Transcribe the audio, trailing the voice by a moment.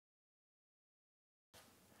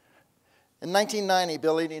In 1990,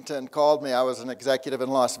 Bill Eadington called me. I was an executive in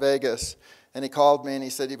Las Vegas, and he called me and he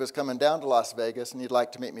said he was coming down to Las Vegas and he'd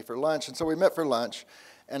like to meet me for lunch. And so we met for lunch,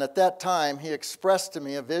 and at that time he expressed to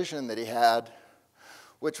me a vision that he had,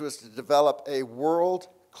 which was to develop a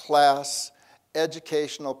world-class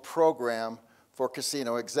educational program for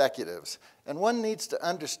casino executives. And one needs to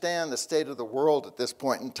understand the state of the world at this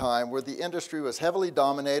point in time, where the industry was heavily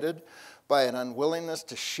dominated by an unwillingness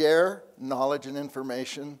to share knowledge and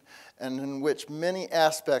information, and in which many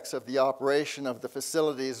aspects of the operation of the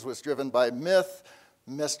facilities was driven by myth,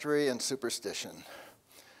 mystery, and superstition.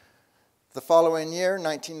 The following year,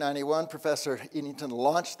 1991, Professor Eadington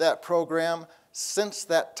launched that program. Since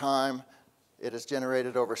that time, it has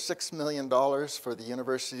generated over $6 million for the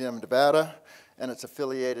University of Nevada and its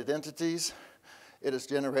affiliated entities. It has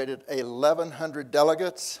generated 1,100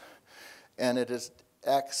 delegates, and it has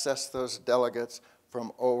accessed those delegates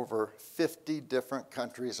from over 50 different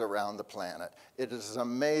countries around the planet. It is an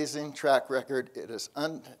amazing track record. It has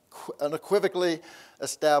unequivocally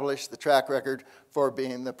established the track record for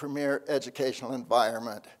being the premier educational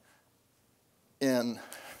environment in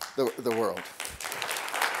the world.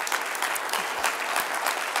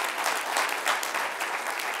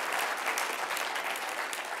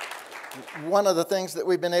 One of the things that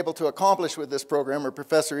we've been able to accomplish with this program, or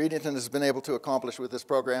Professor Eadington has been able to accomplish with this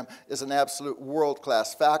program, is an absolute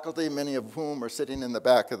world-class faculty, many of whom are sitting in the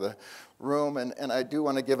back of the room. And I do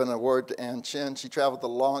want to give an award to Ann Chin. She traveled the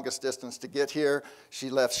longest distance to get here. She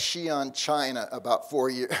left Xi'an, China about 4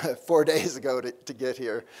 days ago to get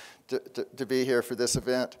here, to be here for this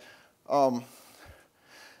event.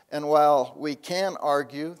 And while we can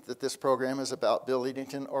argue that this program is about Bill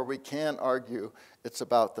Eadington, or we can argue it's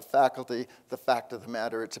about the faculty, the fact of the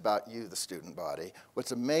matter, it's about you, the student body.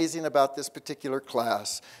 What's amazing about this particular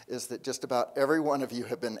class is that just about every one of you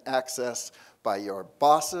have been accessed by your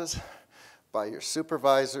bosses, by your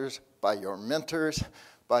supervisors, by your mentors,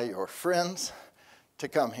 by your friends to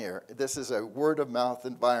come here. This is a word-of-mouth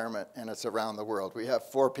environment, and it's around the world. We have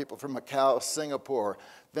 4 people from Macau, Singapore,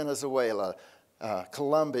 Venezuela,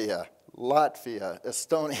 Colombia, Latvia,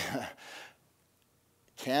 Estonia,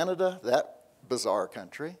 Canada, that bizarre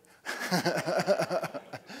country,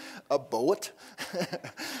 a boat,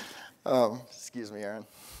 excuse me, Aaron,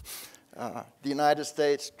 the United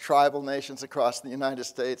States, tribal nations across the United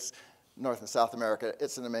States, North and South America.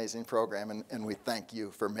 It's an amazing program, and we thank you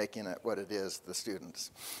for making it what it is, the students.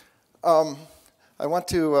 I want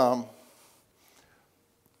to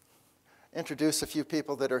introduce a few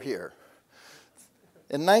people that are here.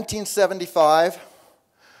 In 1975,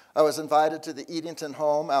 I was invited to the Eadington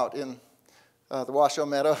home out in the Washoe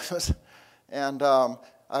Meadows, and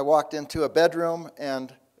I walked into a bedroom,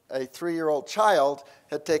 and a 3-year-old child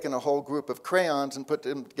had taken a whole group of crayons and put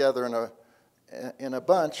them together in a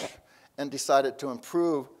bunch and decided to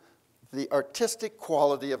improve the artistic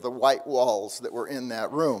quality of the white walls that were in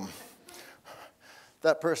that room.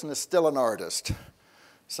 That person is still an artist.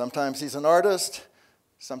 Sometimes he's an artist,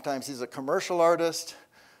 sometimes he's a commercial artist,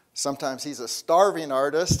 sometimes he's a starving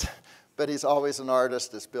artist, but he's always an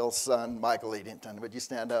artist. It's Bill's son, Michael Eadington. Would you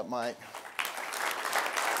stand up, Mike?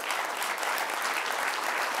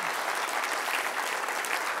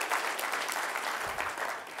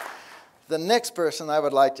 The next person I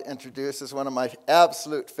would like to introduce is one of my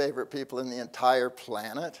absolute favorite people in the entire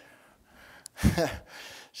planet.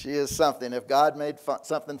 She is something. If God made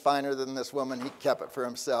something finer than this woman, he kept it for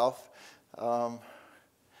himself.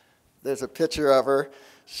 There's a picture of her.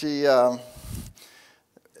 She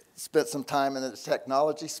spent some time in the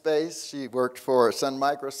technology space. She worked for Sun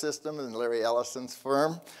Microsystems and Larry Ellison's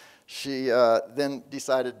firm. She then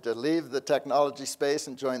decided to leave the technology space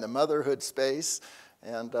and join the motherhood space,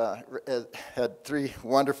 and had 3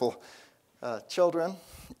 wonderful children.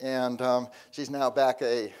 And she's now back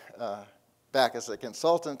as a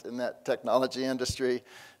consultant in that technology industry.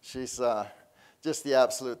 She's just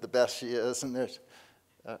the best she is, and there's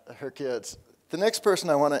her kids. The next person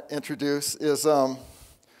I want to introduce is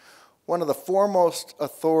one of the foremost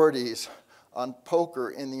authorities on poker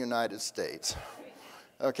in the United States.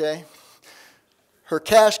 Okay? Her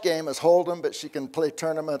cash game is Hold'em, but she can play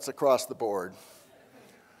tournaments across the board.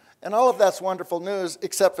 And all of that's wonderful news,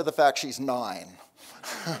 except for the fact she's 9.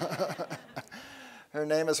 Her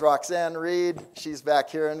name is Roxanne Reed. She's back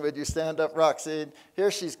here, and would you stand up, Roxanne?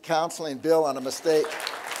 Here she's counseling Bill on a mistake.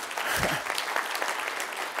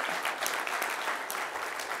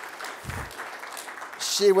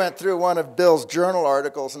 She went through one of Bill's journal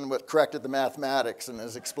articles and corrected the mathematics and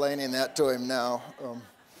is explaining that to him now.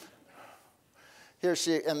 Here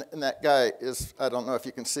she, and that guy is, I don't know if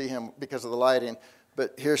you can see him because of the lighting,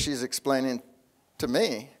 but here she's explaining to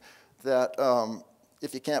me that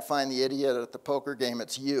if you can't find the idiot at the poker game,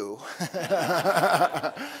 it's you.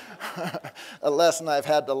 A lesson I've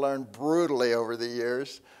had to learn brutally over the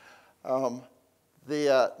years.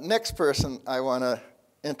 The next person I want to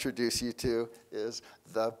introduce you to is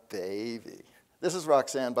the baby. This is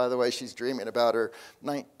Roxanne, by the way. She's dreaming about her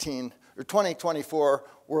 2024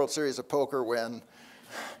 World Series of Poker win,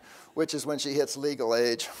 which is when she hits legal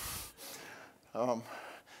age.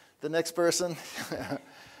 The next person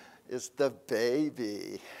is the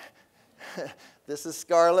baby. This is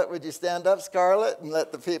Scarlett. Would you stand up, Scarlett, and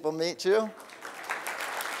let the people meet you?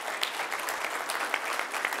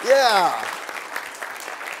 Yeah.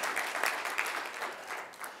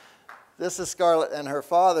 This is Scarlett and her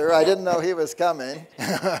father. I didn't know he was coming.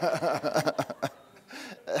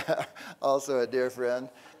 Also a dear friend.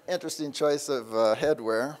 Interesting choice of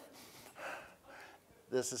headwear.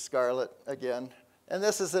 This is Scarlett again. And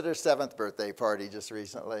this is at her 7th birthday party just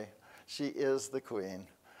recently. She is the queen.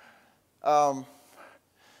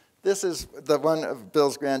 This is the one of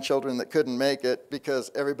Bill's grandchildren that couldn't make it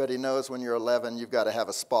because everybody knows when you're 11, you've got to have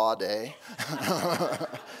a spa day.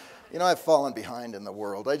 You know, I've fallen behind in the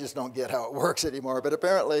world. I just don't get how it works anymore. But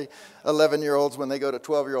apparently, 11-year-olds, when they go to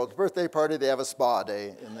 12-year-old's birthday party, they have a spa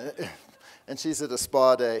day. And she's at a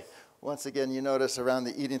spa day. Once again, you notice around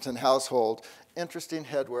the Eadington household, interesting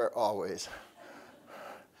headwear always.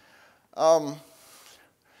 And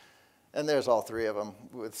there's all three of them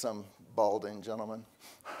with some balding gentlemen.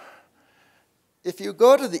 If you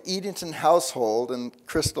go to the Eadington household in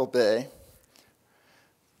Crystal Bay,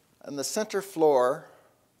 on the center floor,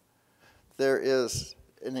 there is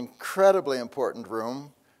an incredibly important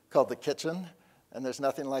room called the kitchen, and there's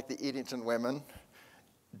nothing like the Eadington women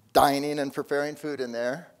dining and preparing food in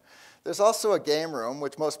there. There's also a game room,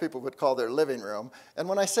 which most people would call their living room. And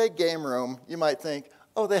when I say game room, you might think,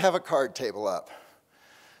 oh, they have a card table up.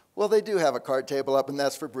 Well, they do have a card table up, and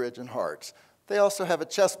that's for bridge and hearts. They also have a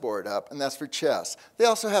chessboard up, and that's for chess. They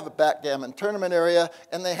also have a backgammon tournament area,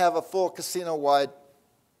 and they have a full casino-wide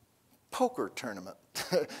poker tournament,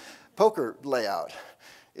 poker layout.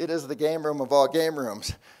 It is the game room of all game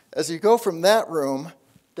rooms. As you go from that room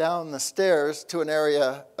down the stairs to an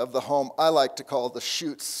area of the home I like to call the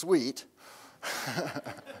Chute Suite,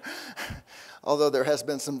 although there has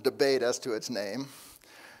been some debate as to its name,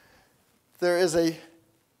 there is a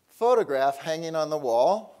photograph hanging on the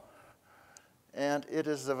wall, and it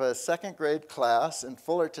is of a 2nd grade class in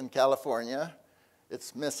Fullerton, California.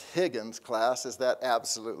 It's Miss Higgins' class. Is that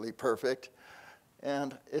absolutely perfect?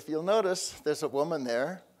 And if you'll notice, there's a woman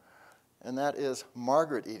there, and that is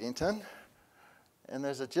Margaret Eadington. And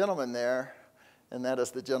there's a gentleman there, and that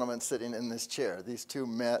is the gentleman sitting in this chair. These two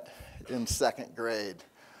met in 2nd grade.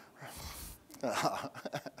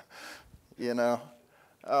 You know,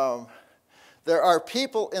 there are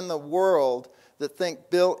people in the world that think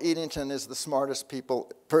Bill Eadington is the smartest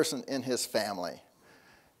person in his family.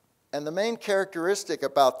 And the main characteristic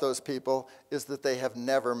about those people is that they have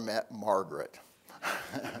never met Margaret.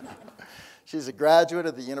 She's a graduate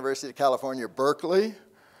of the University of California, Berkeley.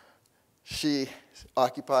 She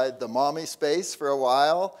occupied the mommy space for a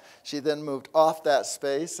while. She then moved off that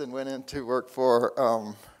space and went in to work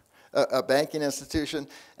for a banking institution.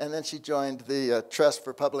 And then she joined the Trust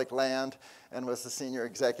for Public Land and was the senior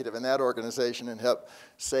executive in that organization and helped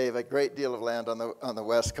save a great deal of land on the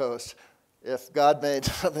West Coast. If God made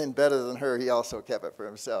something better than her, he also kept it for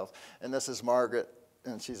himself. And this is Margaret,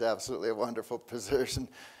 and she's absolutely a wonderful person.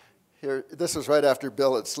 Here, this was right after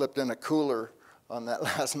Bill had slipped in a cooler on that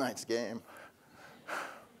last night's game.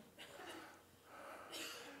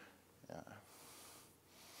 Yeah.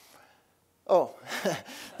 Oh,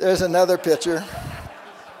 there's another picture.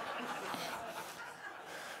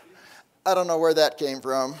 I don't know where that came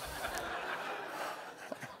from.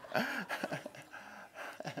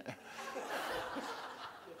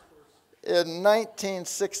 In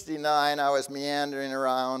 1969, I was meandering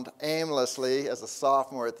around aimlessly as a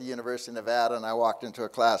sophomore at the University of Nevada, and I walked into a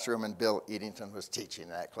classroom, and Bill Eadington was teaching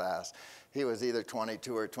that class. He was either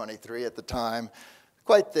 22 or 23 at the time,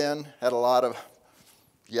 quite thin, had a lot of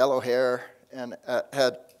yellow hair, and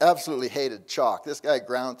had absolutely hated chalk. This guy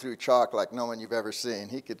ground through chalk like no one you've ever seen.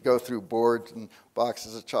 He could go through boards and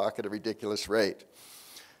boxes of chalk at a ridiculous rate.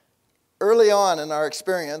 Early on in our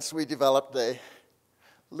experience, we developed a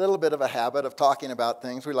little bit of a habit of talking about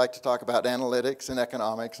things. We like to talk about analytics and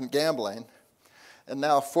economics and gambling. And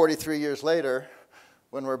now, 43 years later,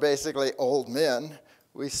 when we're basically old men,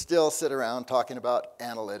 we still sit around talking about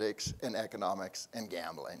analytics and economics and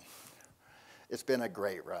gambling. It's been a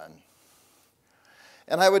great run.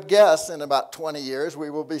 And I would guess in about 20 years, we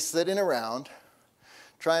will be sitting around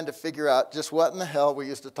trying to figure out just what in the hell we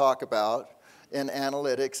used to talk about in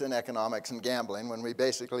analytics and economics and gambling when we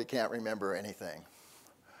basically can't remember anything.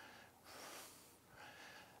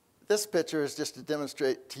 This picture is just to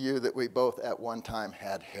demonstrate to you that we both at one time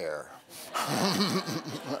had hair.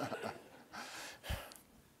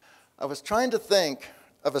 I was trying to think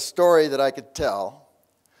of a story that I could tell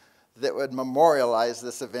that would memorialize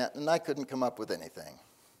this event, and I couldn't come up with anything.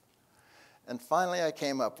 And finally I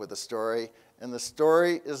came up with a story, and the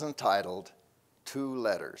story is entitled 2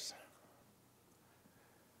 Letters.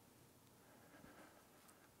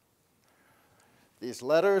 These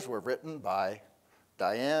letters were written by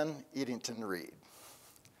Diane Eadington Reed.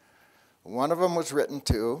 One of them was written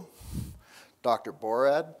to Dr.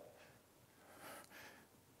 Borad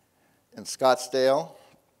in Scottsdale,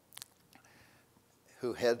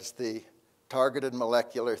 who heads the Targeted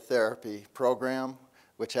Molecular Therapy program,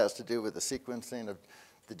 which has to do with the sequencing of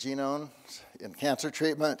the genomes in cancer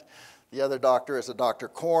treatment. The other doctor is a Dr.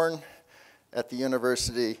 Korn at the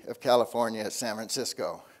University of California at San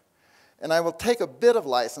Francisco. And I will take a bit of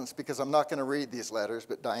license because I'm not going to read these letters,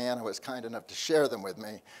 but Diana was kind enough to share them with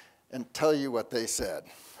me and tell you what they said.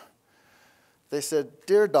 They said,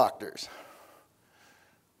 "Dear doctors,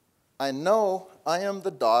 I know I am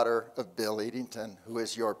the daughter of Bill Eadington, who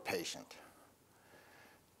is your patient.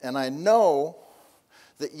 And I know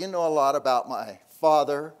that you know a lot about my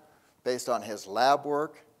father based on his lab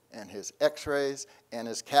work and his x-rays and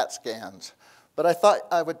his CAT scans. But I thought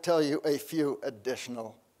I would tell you a few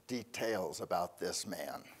additional details about this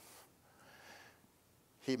man.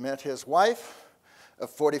 He met his wife of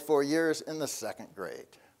 44 years in the 2nd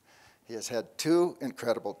grade. He has had 2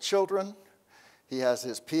 incredible children. He has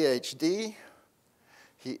his Ph.D.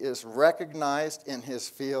 He is recognized in his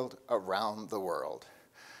field around the world.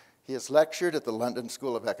 He has lectured at the London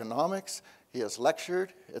School of Economics. He has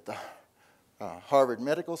lectured at the Harvard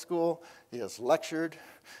Medical School. He has lectured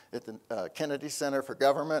at the Kennedy Center for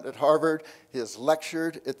Government at Harvard. He has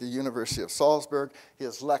lectured at the University of Salzburg. He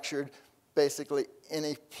has lectured basically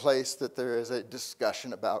any place that there is a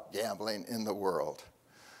discussion about gambling in the world.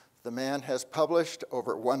 The man has published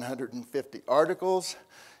over 150 articles.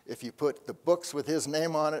 If you put the books with his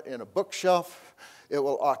name on it in a bookshelf, it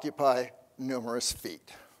will occupy numerous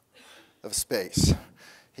feet of space.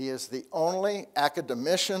 He is the only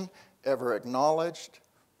academician ever acknowledged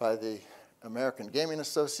by the American Gaming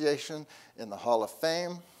Association in the Hall of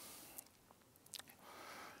Fame.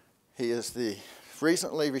 He is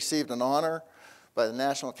recently received an honor by the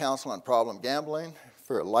National Council on Problem Gambling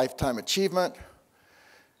for a lifetime achievement.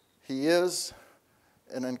 He is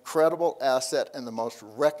an incredible asset and the most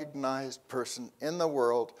recognized person in the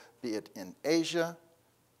world, be it in Asia,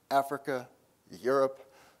 Africa, Europe,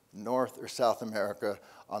 North or South America,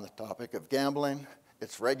 on the topic of gambling,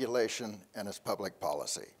 its regulation, and its public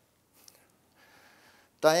policy.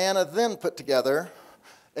 Diana then put together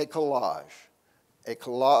a collage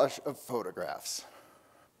of photographs.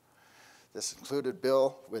 This included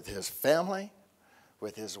Bill with his family,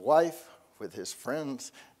 with his wife, with his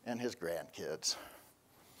friends, and his grandkids.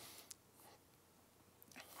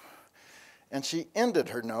 And she ended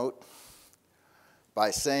her note by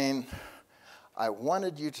saying, "I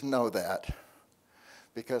wanted you to know that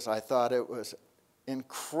because I thought it was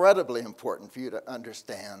incredibly important for you to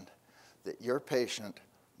understand that your patient,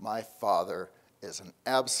 my father, is an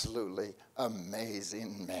absolutely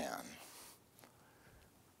amazing man."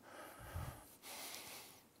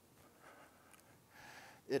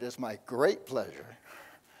 It is my great pleasure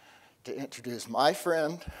to introduce my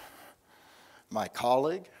friend, my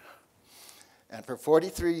colleague, and for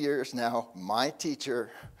 43 years now, my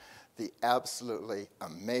teacher, the absolutely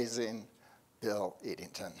amazing Bill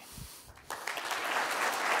Eadington.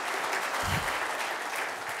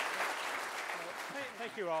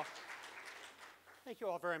 Thank you all. Thank you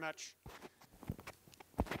all very much.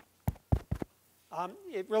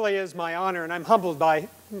 It really is my honor, and I'm humbled by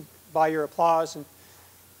your applause, and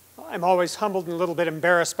I'm always humbled and a little bit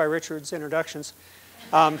embarrassed by Richard's introductions.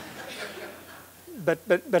 But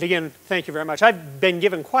again, thank you very much. I've been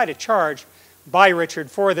given quite a charge by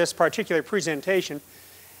Richard for this particular presentation,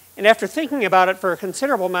 and after thinking about it for a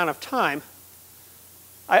considerable amount of time,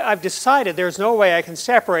 I've decided there's no way I can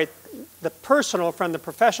separate the personal from the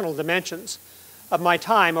professional dimensions of my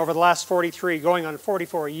time over the last 43, going on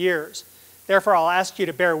 44 years. Therefore, I'll ask you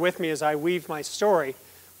to bear with me as I weave my story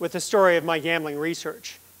with the story of my gambling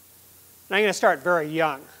research. And I'm going to start very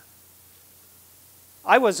young.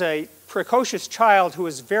 I was a precocious child who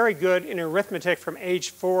was very good in arithmetic from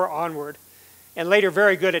age 4 onward, and later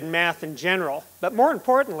very good at math in general. But more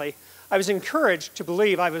importantly, I was encouraged to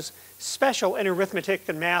believe I was special in arithmetic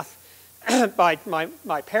and math by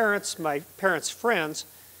my parents' friends,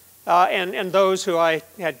 and those who I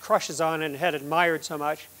had crushes on and had admired so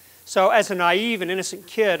much. So as a naive and innocent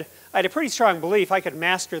kid, I had a pretty strong belief I could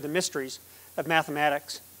master the mysteries of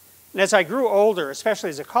mathematics. And as I grew older, especially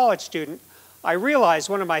as a college student, I realized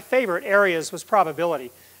one of my favorite areas was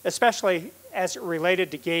probability, especially as it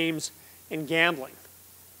related to games and gambling.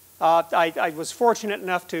 I was fortunate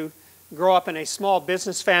enough to grow up in a small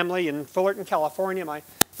business family in Fullerton, California. My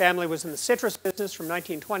family was in the citrus business from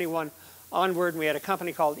 1921 onward, and we had a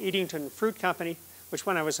company called Eadington Fruit Company, which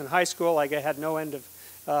when I was in high school I had no end of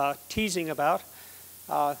teasing about,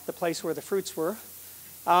 the place where the fruits were.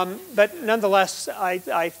 But nonetheless,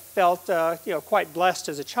 I felt quite blessed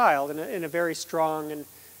as a child in a very strong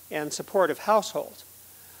and supportive household.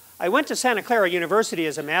 I went to Santa Clara University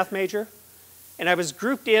as a math major, and I was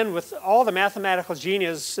grouped in with all the mathematical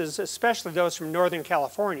geniuses, especially those from Northern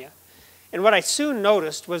California. And what I soon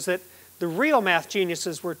noticed was that the real math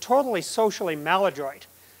geniuses were totally socially maladroit,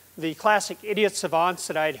 the classic idiot savants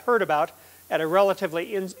that I'd heard about as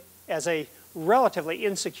a relatively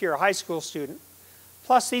insecure high school student.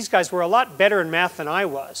 Plus, these guys were a lot better in math than I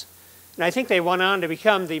was. And I think they went on to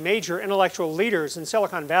become the major intellectual leaders in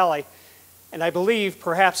Silicon Valley, and I believe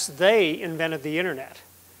perhaps they invented the internet.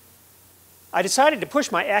 I decided to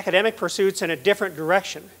push my academic pursuits in a different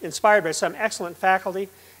direction. Inspired by some excellent faculty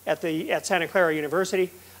at Santa Clara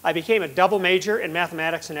University, I became a double major in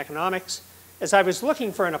mathematics and economics, as I was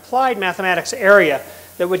looking for an applied mathematics area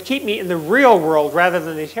that would keep me in the real world rather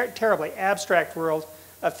than the terribly abstract world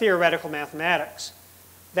of theoretical mathematics.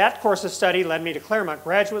 That course of study led me to Claremont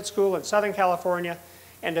Graduate School in Southern California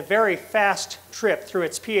and a very fast trip through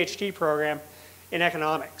its Ph.D. program in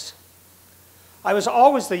economics. I was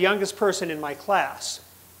always the youngest person in my class,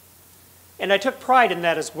 and I took pride in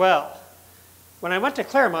that as well. When I went to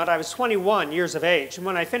Claremont, I was 21 years of age, and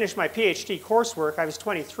when I finished my Ph.D. coursework, I was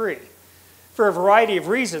 23. For a variety of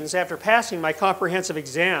reasons, after passing my comprehensive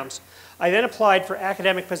exams, I then applied for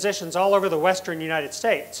academic positions all over the western United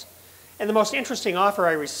States. And the most interesting offer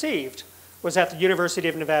I received was at the University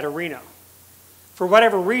of Nevada, Reno. For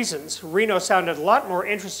whatever reasons, Reno sounded a lot more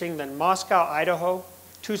interesting than Moscow, Idaho,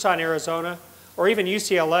 Tucson, Arizona, or even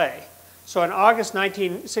UCLA. So in August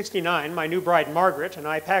 1969, my new bride, Margaret, and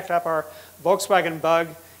I packed up our Volkswagen Bug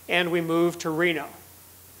and we moved to Reno.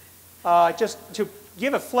 Just to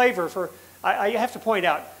give a flavor for, I have to point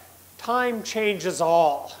out, time changes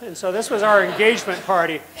all. And so this was our engagement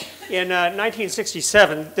party in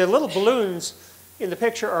 1967. The little balloons in the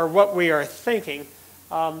picture are what we are thinking.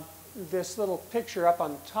 This little picture up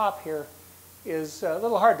on top here is a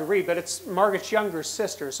little hard to read, but it's Margaret's younger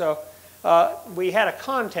sister. So we had a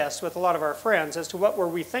contest with a lot of our friends as to what were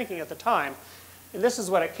we thinking at the time. And this is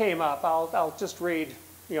what it came up. I'll just read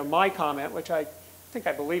my comment, which I think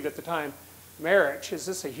I believed at the time. Marriage, is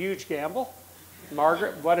this a huge gamble?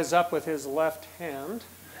 Margaret, what is up with his left hand?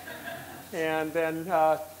 And then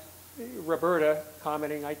Roberta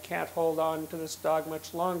commenting, I can't hold on to this dog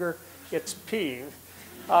much longer. It's peeing.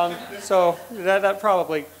 So that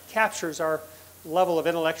probably captures our level of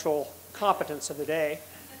intellectual competence of the day.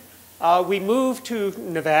 We moved to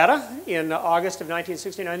Nevada in August of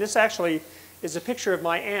 1969. This actually is a picture of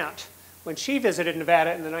my aunt when she visited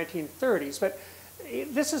Nevada in the 1930s. But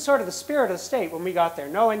this is sort of the spirit of the state when we got there.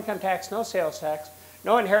 No income tax, no sales tax,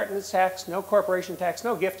 no inheritance tax, no corporation tax,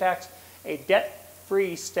 no gift tax. A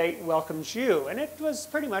debt-free state welcomes you. And it was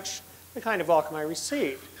pretty much the kind of welcome I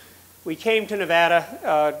received. We came to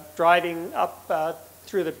Nevada, driving up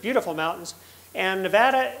through the beautiful mountains. And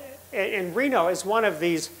Nevada in Reno is one of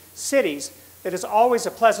these cities that is always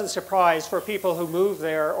a pleasant surprise for people who move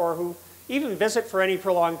there or who even visit for any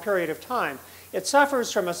prolonged period of time. It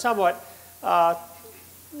suffers from a somewhat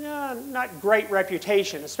not great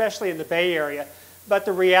reputation, especially in the Bay Area, but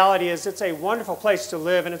the reality is it's a wonderful place to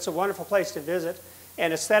live and it's a wonderful place to visit,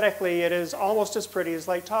 and aesthetically it is almost as pretty as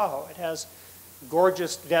Lake Tahoe. It has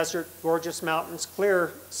gorgeous desert, gorgeous mountains,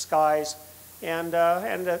 clear skies, and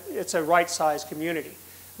it's a right-sized community.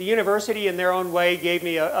 The university, in their own way, gave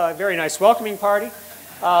me a very nice welcoming party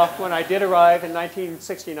when I did arrive in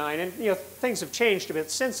 1969. And things have changed a bit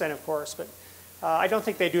since then, of course, but I don't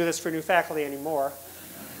think they do this for new faculty anymore.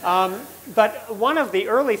 But one of the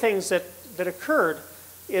early things that occurred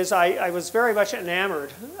is I was very much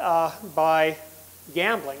enamored by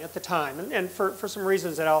gambling at the time, and for some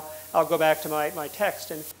reasons that I'll go back to my text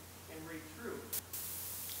and read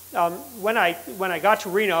through. When I got to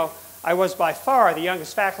Reno, I was by far the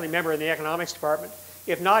youngest faculty member in the economics department,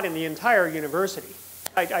 if not in the entire university.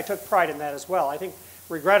 I took pride in that as well. I think,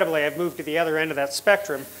 regrettably, I've moved to the other end of that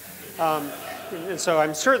spectrum. And so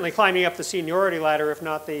I'm certainly climbing up the seniority ladder, if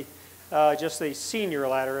not the just the senior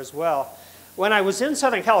ladder as well. When I was in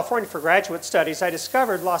Southern California for graduate studies, I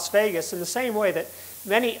discovered Las Vegas in the same way that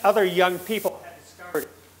many other young people had discovered it.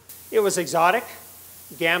 It was exotic,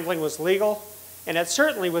 gambling was legal, and it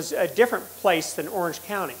certainly was a different place than Orange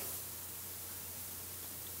County.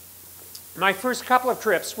 My first couple of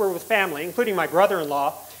trips were with family, including my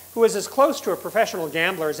brother-in-law, who was as close to a professional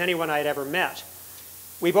gambler as anyone I had ever met.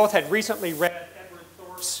 We both had recently read Edward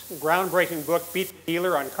Thorp's groundbreaking book, Beat the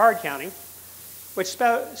Dealer on Card Counting, which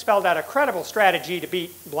spelled out a credible strategy to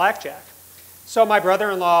beat blackjack. So my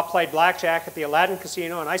brother-in-law played blackjack at the Aladdin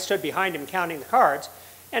Casino, and I stood behind him counting the cards,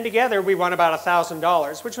 and together we won about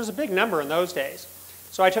 $1,000, which was a big number in those days.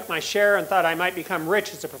 So I took my share and thought I might become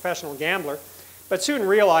rich as a professional gambler, but soon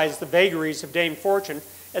realized the vagaries of Dame Fortune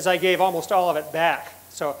as I gave almost all of it back.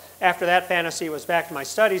 So after that fantasy, it was back to my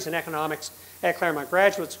studies in economics at Claremont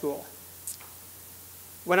Graduate School.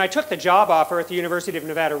 When I took the job offer at the University of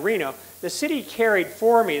Nevada, Reno, the city carried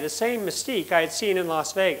for me the same mystique I had seen in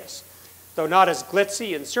Las Vegas. Though not as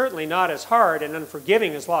glitzy and certainly not as hard and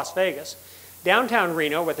unforgiving as Las Vegas, downtown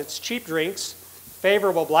Reno, with its cheap drinks,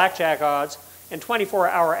 favorable blackjack odds, and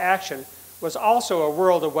 24-hour action, was also a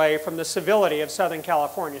world away from the civility of Southern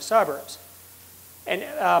California suburbs. And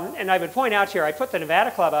I would point out here, I put the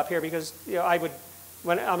Nevada Club up here because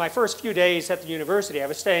on my first few days at the university, I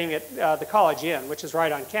was staying at the College Inn, which is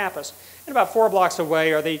right on campus. And about 4 blocks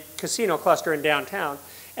away are the casino cluster in downtown.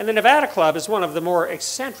 And the Nevada Club is one of the more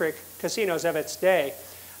eccentric casinos of its day.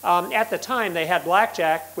 At the time, they had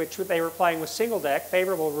blackjack, which they were playing with single deck,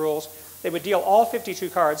 favorable rules. They would deal all 52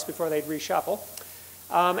 cards before they'd reshuffle.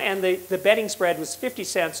 And the betting spread was 50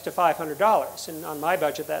 cents to $500. And on my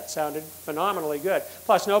budget, that sounded phenomenally good.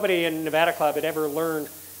 Plus, nobody in Nevada Club had ever learned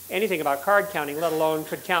anything about card counting, let alone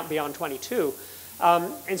could count beyond 22.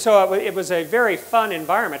 And so it was a very fun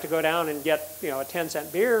environment to go down and get a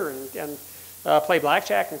 10-cent beer and play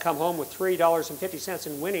blackjack and come home with $3.50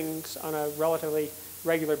 in winnings on a relatively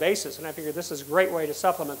regular basis. And I figured this is a great way to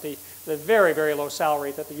supplement the very, very low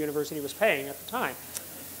salary that the university was paying at the time.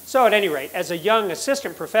 So at any rate, as a young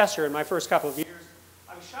assistant professor in my first couple of years,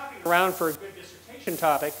 I was shopping around for a good dissertation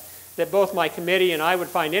topic that both my committee and I would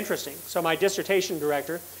find interesting. So my dissertation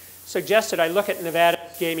director suggested I look at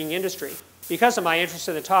Nevada's gaming industry because of my interest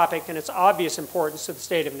in the topic and its obvious importance to the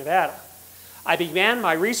state of Nevada. I began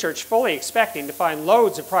my research fully expecting to find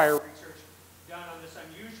loads of prior research done on this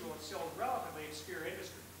unusual and still relatively obscure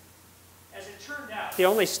industry. As it turned out, the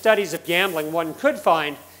only studies of gambling one could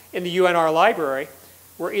find in the UNR library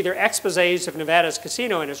were either exposés of Nevada's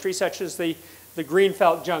casino industry, such as the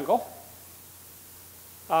Greenfelt Jungle,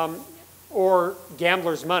 or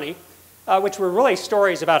Gambler's Money, which were really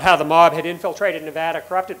stories about how the mob had infiltrated Nevada,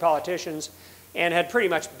 corrupted politicians, and had pretty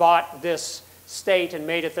much bought this state and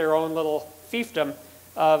made it their own little fiefdom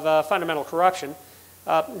of fundamental corruption.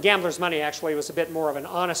 Gambler's Money actually was a bit more of an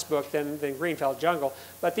honest book than Greenfelt Jungle,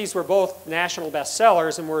 but these were both national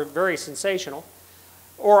bestsellers and were very sensational.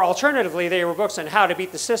 Or alternatively, they were books on how to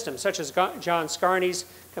beat the system, such as John Scarney's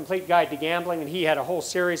Complete Guide to Gambling, and he had a whole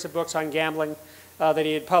series of books on gambling that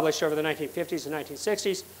he had published over the 1950s and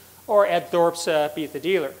 1960s, or Ed Thorp's Beat the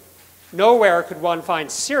Dealer. Nowhere could one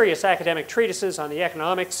find serious academic treatises on the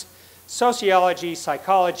economics, sociology,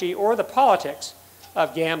 psychology, or the politics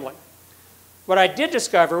of gambling. What I did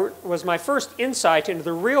discover was my first insight into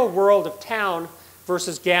the real world of town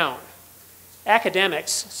versus gown.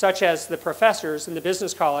 Academics, such as the professors in the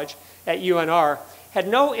business college at UNR, had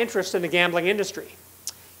no interest in the gambling industry.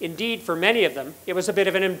 Indeed, for many of them, it was a bit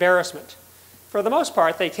of an embarrassment. For the most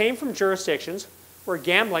part, they came from jurisdictions where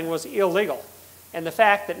gambling was illegal, and the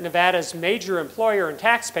fact that Nevada's major employer and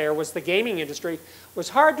taxpayer was the gaming industry was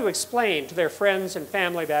hard to explain to their friends and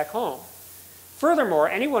family back home. Furthermore,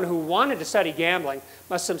 anyone who wanted to study gambling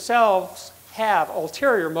must themselves have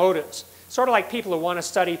ulterior motives, sort of like people who want to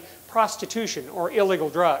study prostitution or illegal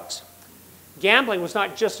drugs. Gambling was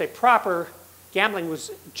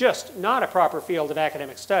just not a proper field of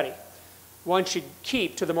academic study. One should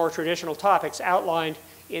keep to the more traditional topics outlined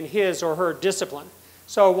in his or her discipline.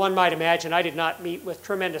 So one might imagine I did not meet with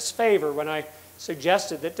tremendous favor when I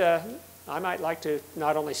suggested that I might like to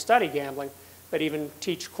not only study gambling, but even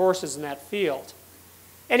teach courses in that field.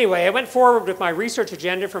 Anyway, I went forward with my research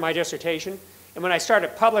agenda for my dissertation, and when I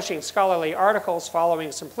started publishing scholarly articles following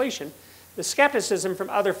its completion, the skepticism from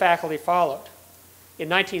other faculty followed. In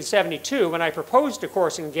 1972, when I proposed a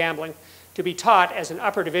course in gambling to be taught as an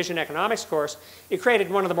upper division economics course, it created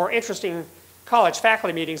one of the more interesting college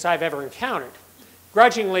faculty meetings I've ever encountered.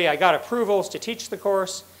 Grudgingly, I got approvals to teach the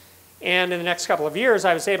course, and in the next couple of years,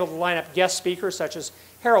 I was able to line up guest speakers such as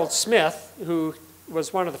Harold Smith, who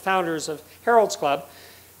was one of the founders of Harold's Club,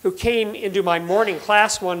 who came into my morning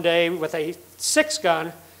class one day with a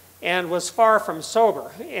 6-gun and was far from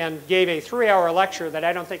sober and gave a 3-hour lecture that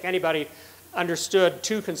I don't think anybody understood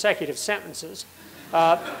 2 consecutive sentences.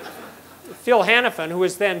 Phil Hanifin, who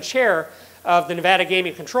was then chair of the Nevada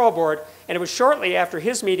Gaming Control Board, and it was shortly after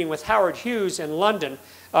his meeting with Howard Hughes in London.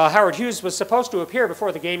 Howard Hughes was supposed to appear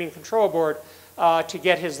before the Gaming Control Board to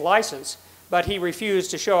get his license, but he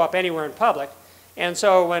refused to show up anywhere in public. And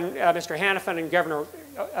so when Mr. Hanifin and Governor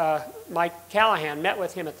Mike Callahan met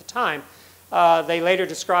with him at the time, they later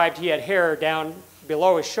described he had hair down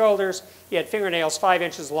below his shoulders, he had fingernails 5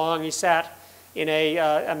 inches long, he sat in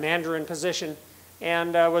a Mandarin position,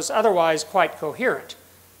 and was otherwise quite coherent.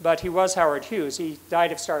 But he was Howard Hughes. He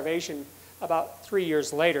died of starvation about 3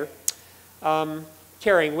 years later,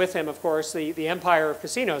 carrying with him, of course, the empire of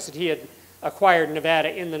casinos that he had acquired in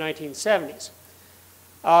Nevada in the 1970s.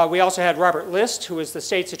 We also had Robert List, who was the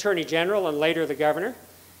state's attorney general and later the governor,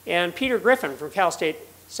 and Peter Griffin from Cal State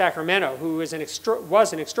Sacramento, who was an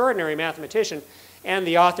extraordinary mathematician and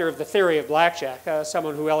the author of The Theory of Blackjack,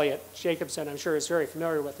 someone who Elliot Jacobson, I'm sure, is very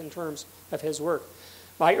familiar with in terms of his work.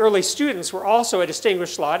 My early students were also a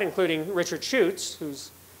distinguished lot, including Richard Schutz,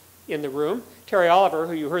 who's in the room, Terry Oliver,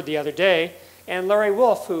 who you heard the other day, and Larry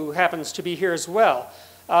Wolf, who happens to be here as well.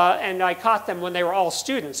 And I caught them when they were all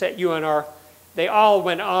students at UNR. They all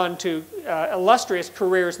went on to illustrious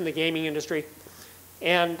careers in the gaming industry.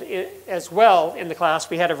 And as well in the class,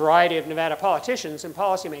 we had a variety of Nevada politicians and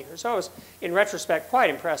policymakers. So it was, in retrospect, quite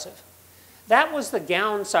impressive. That was the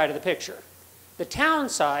gown side of the picture. The town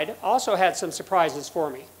side also had some surprises for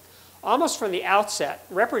me. Almost from the outset,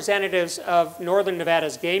 representatives of Northern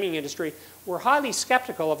Nevada's gaming industry were highly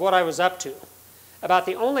skeptical of what I was up to. About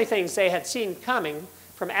the only things they had seen coming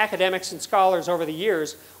from academics and scholars over the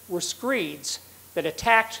years were screeds that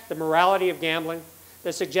attacked the morality of gambling,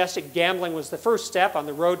 that suggested gambling was the first step on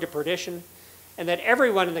the road to perdition, and that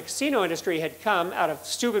everyone in the casino industry had come out of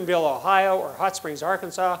Steubenville, Ohio, or Hot Springs,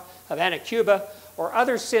 Arkansas, Havana, Cuba, or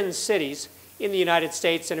other sin cities in the United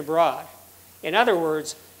States and abroad. In other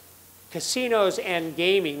words, casinos and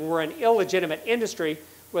gaming were an illegitimate industry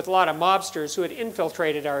with a lot of mobsters who had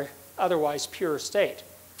infiltrated our otherwise pure state.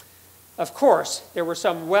 Of course, there were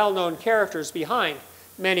some well-known characters behind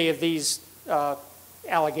many of these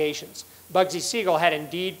allegations. Bugsy Siegel had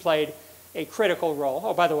indeed played a critical role.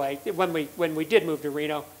 Oh, by the way, when we did move to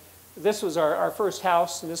Reno, this was our first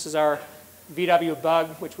house, and this is our VW Bug,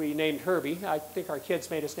 which we named Herbie. I think our kids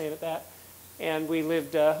made us name it that. And we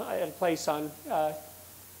lived at a place on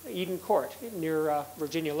Eden Court near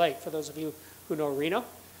Virginia Lake, for those of you who know Reno.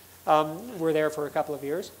 We're there for a couple of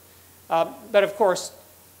years. But of course,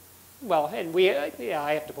 well, and yeah,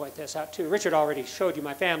 I have to point this out too. Richard already showed you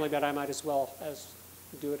my family, but I might as well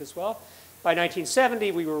do it as well. By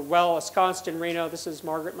 1970, we were well ensconced in Reno. This is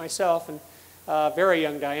Margaret, myself, and very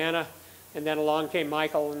young Diana. And then along came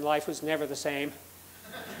Michael, and life was never the same.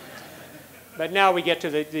 But now we get to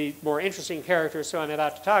the more interesting characters, so I'm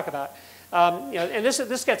about to talk about. And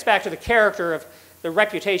this gets back to the character of the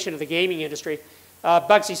reputation of the gaming industry.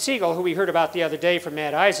 Bugsy Siegel, who we heard about the other day from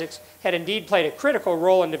Matt Isaacs, had indeed played a critical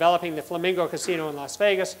role in developing the Flamingo Casino in Las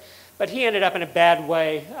Vegas, but he ended up in a bad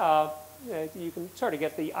way. You can sort of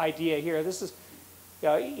get the idea here. This is,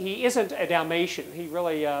 he isn't a Dalmatian. He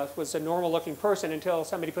really was a normal-looking person until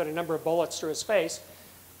somebody put a number of bullets through his face.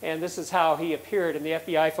 And this is how he appeared in the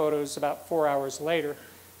FBI photos about 4 hours later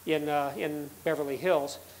in Beverly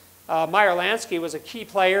Hills. Meyer Lansky was a key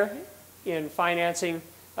player in financing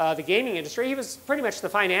the gaming industry. He was pretty much the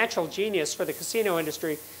financial genius for the casino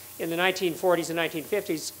industry in the 1940s and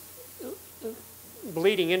 1950s,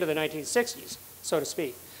 bleeding into the 1960s, so to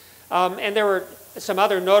speak. And there were some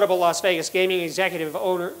other notable Las Vegas gaming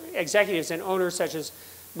executives and owners, such as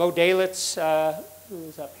Mo Dalitz,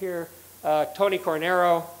 who's up here, Tony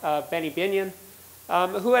Cornero, Benny Binion,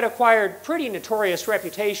 who had acquired pretty notorious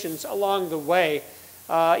reputations along the way,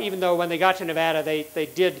 even though when they got to Nevada, they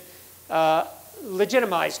did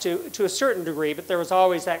legitimize to a certain degree, but there was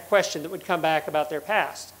always that question that would come back about their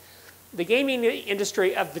past. The gaming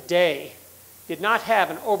industry of the day did not have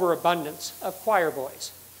an overabundance of choir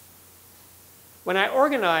boys. When I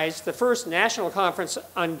organized the first national conference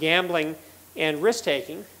on gambling and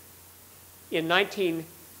risk-taking in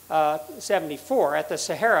 1974 at the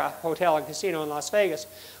Sahara Hotel and Casino in Las Vegas,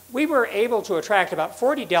 we were able to attract about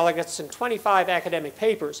 40 delegates and 25 academic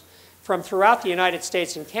papers from throughout the United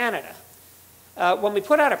States and Canada. When we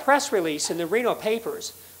put out a press release in the Reno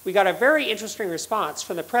papers, we got a very interesting response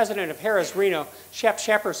from the president of Harrah's Reno, Shep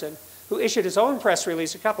Shepperson, who issued his own press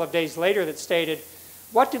release a couple of days later that stated,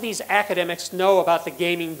 "What do these academics know about the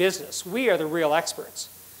gaming business? We are the real experts."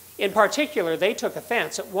 In particular, they took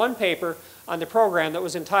offense at one paper on the program that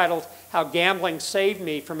was entitled "How Gambling Saved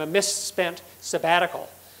Me from a Misspent Sabbatical"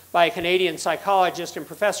 by a Canadian psychologist and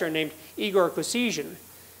professor named Igor Kosygin.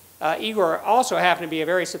 Igor also happened to be a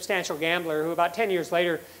very substantial gambler who about 10 years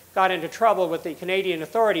later got into trouble with the Canadian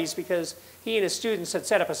authorities because he and his students had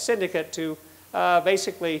set up a syndicate to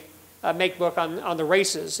basically make book on the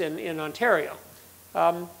races in Ontario.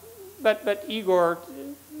 But Igor,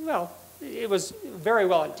 well, it was very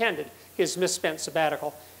well intended, his misspent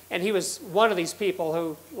sabbatical. And he was one of these people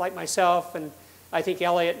who, like myself and I think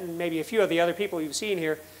Elliot and maybe a few of the other people you've seen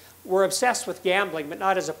here, were obsessed with gambling, but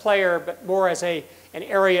not as a player, but more as an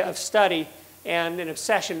area of study and an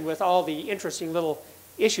obsession with all the interesting little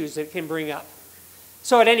issues that it can bring up.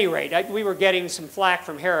 So at any rate, we were getting some flack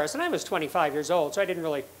from Harris, and I was 25 years old, so I didn't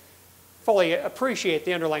really fully appreciate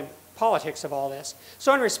the underlying politics of all this.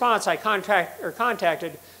 So in response, I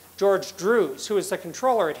contacted George Drews, who was the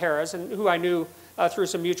controller at Harris and who I knew through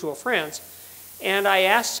some mutual friends. And I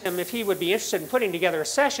asked him if he would be interested in putting together a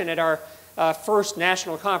session at our first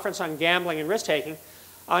national conference on gambling and risk-taking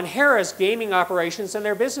on Harris gaming operations and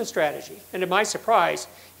their business strategy. And to my surprise,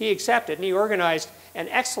 he accepted, and he organized an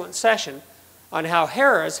excellent session on how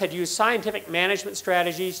Harris had used scientific management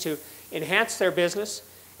strategies to enhance their business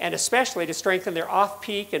and especially to strengthen their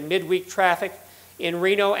off-peak and midweek traffic in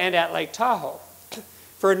Reno and at Lake Tahoe.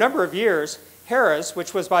 For a number of years, Harris,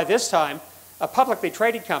 which was by this time a publicly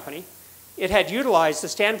traded company, it had utilized the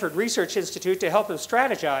Stanford Research Institute to help them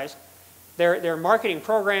strategize their marketing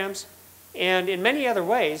programs, and in many other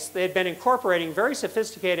ways, they had been incorporating very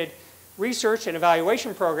sophisticated research and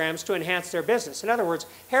evaluation programs to enhance their business. In other words,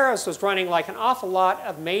 Harris was running like an awful lot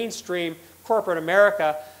of mainstream corporate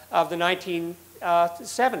America of the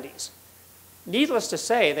 1970s. Needless to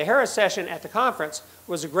say, the Harris session at the conference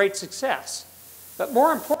was a great success. But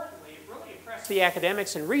more importantly, it really impressed the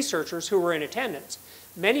academics and researchers who were in attendance,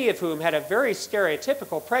 many of whom had a very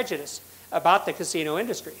stereotypical prejudice about the casino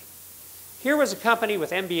industry. Here was a company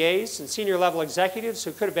with MBAs and senior level executives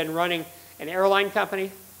who could have been running an airline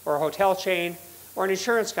company or a hotel chain or an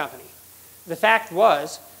insurance company. The fact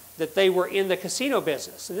was that they were in the casino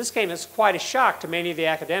business. And this came as quite a shock to many of the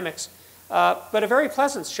academics, but a very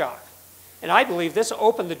pleasant shock. And I believe this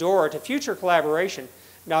opened the door to future collaboration,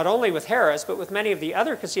 not only with Harris, but with many of the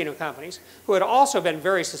other casino companies who had also been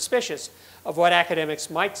very suspicious of what academics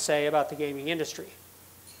might say about the gaming industry.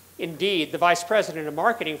 Indeed, the vice president of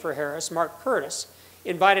marketing for Harris, Mark Curtis,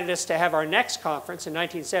 invited us to have our next conference in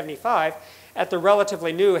 1975 at the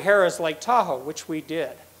relatively new Harris Lake Tahoe, which we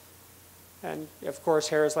did. And of course,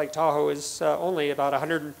 Harris Lake Tahoe is only about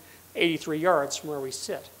 183 yards from where we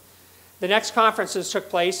sit. The next conferences took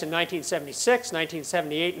place in 1976,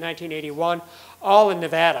 1978, and 1981, all in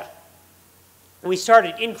Nevada. And we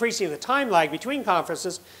started increasing the time lag between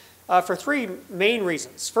conferences for three main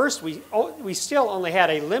reasons. First, we still only had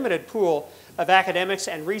a limited pool of academics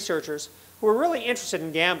and researchers who were really interested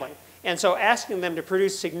in gambling. And so asking them to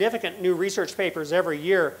produce significant new research papers every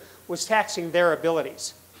year was taxing their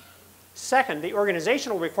abilities. Second, the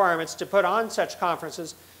organizational requirements to put on such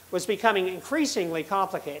conferences was becoming increasingly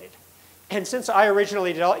complicated. And since I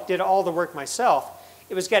originally did all the work myself,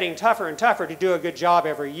 it was getting tougher and tougher to do a good job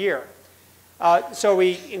every year. So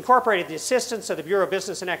we incorporated the assistance of the Bureau of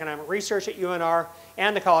Business and Economic Research at UNR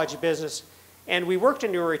and the College of Business, and we worked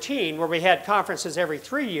into a routine where we had conferences every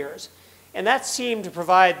 3 years, and that seemed to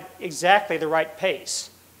provide exactly the right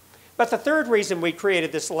pace. But the third reason we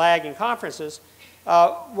created this lag in conferences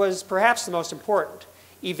was perhaps the most important.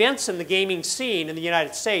 Events in the gaming scene in the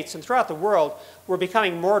United States and throughout the world were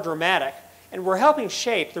becoming more dramatic and were helping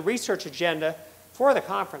shape the research agenda for the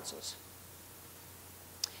conferences.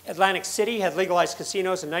 Atlantic City had legalized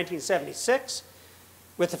casinos in 1976,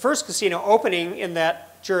 with the first casino opening in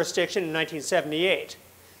that jurisdiction in 1978.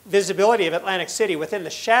 Visibility of Atlantic City within the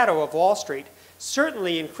shadow of Wall Street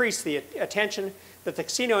certainly increased the attention that the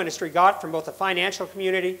casino industry got from both the financial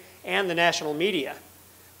community and the national media.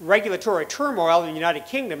 Regulatory turmoil in the United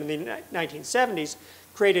Kingdom in the 1970s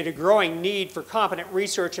created a growing need for competent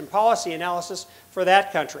research and policy analysis for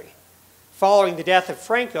that country. Following the death of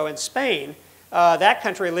Franco in Spain, that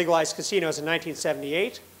country legalized casinos in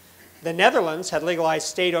 1978. The Netherlands had legalized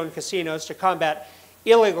state-owned casinos to combat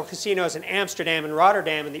illegal casinos in Amsterdam and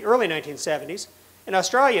Rotterdam in the early 1970s. And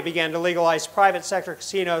Australia began to legalize private sector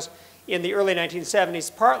casinos in the early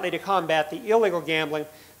 1970s, partly to combat the illegal gambling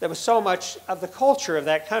that was so much of the culture of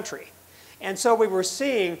that country. And so we were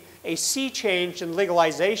seeing a sea change in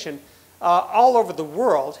legalization all over the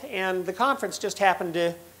world, and the conference just happened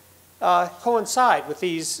to coincide with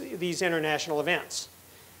these international events.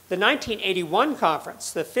 The 1981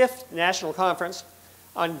 conference, the fifth national conference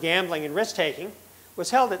on gambling and risk-taking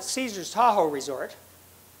was held at Caesar's Tahoe Resort,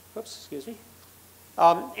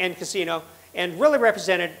 and casino, and really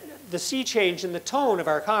represented the sea change in the tone of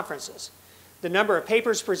our conferences. The number of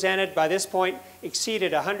papers presented by this point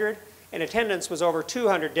exceeded 100, and attendance was over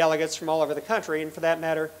 200 delegates from all over the country, and for that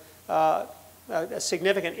matter, a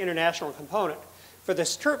significant international component. For the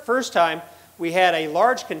first time, we had a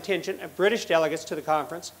large contingent of British delegates to the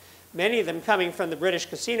conference, many of them coming from the British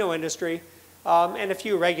casino industry, and a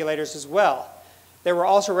few regulators as well. There were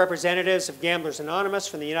also representatives of Gamblers Anonymous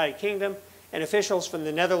from the United Kingdom and officials from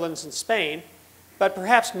the Netherlands and Spain. But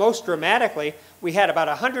perhaps most dramatically, we had about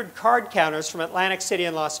 100 card counters from Atlantic City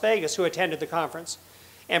and Las Vegas who attended the conference.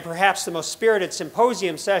 And perhaps the most spirited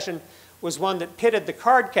symposium session was one that pitted the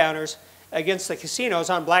card counters against the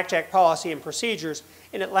casinos on blackjack policy and procedures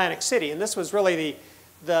in Atlantic City. And this was really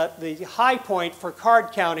the high point for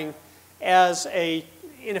card counting as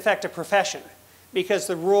in effect, a profession, because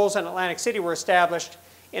the rules in Atlantic City were established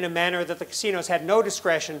in a manner that the casinos had no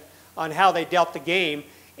discretion on how they dealt the game.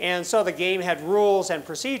 And so the game had rules and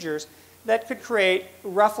procedures that could create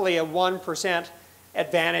roughly a 1%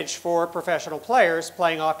 advantage for professional players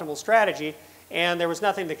playing optimal strategy, and there was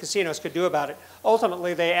nothing the casinos could do about it.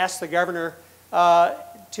 Ultimately, they asked the governor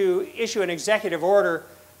to issue an executive order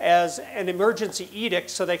as an emergency edict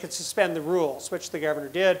so they could suspend the rules, which the governor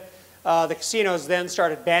did. The casinos then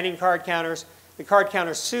started banning card counters. The card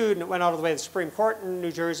counters sued, and it went all the way to the Supreme Court in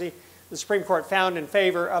New Jersey. The Supreme Court found in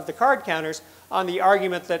favor of the card counters on the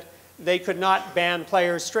argument that they could not ban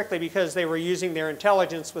players strictly because they were using their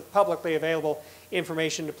intelligence with publicly available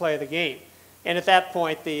information to play the game. And at that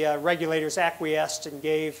point, the regulators acquiesced and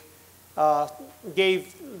gave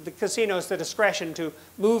the casinos the discretion to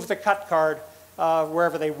move the cut card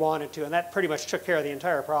wherever they wanted to, and that pretty much took care of the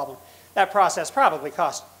entire problem. That process probably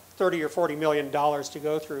cost $30 or $40 million to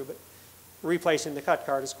go through, but replacing the cut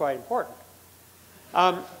card is quite important.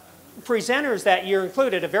 Presenters that year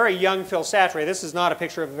included a very young Phil Satry. This is not a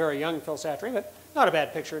picture of a very young Phil Satry, but not a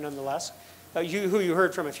bad picture nonetheless, who you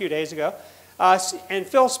heard from a few days ago. And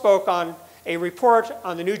Phil spoke on a report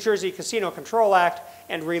on the New Jersey Casino Control Act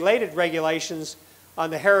and related regulations on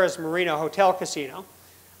the Harrah's Reno Hotel Casino.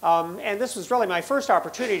 And this was really my first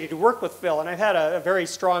opportunity to work with Phil, and I've had a very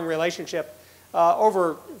strong relationship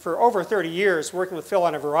for over 30 years, working with Phil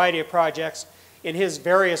on a variety of projects in his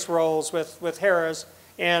various roles with Harrah's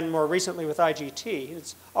and more recently with IGT.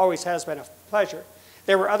 It always has been a pleasure.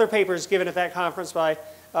 There were other papers given at that conference by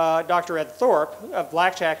Dr. Ed Thorpe of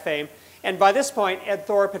blackjack fame, and by this point, Ed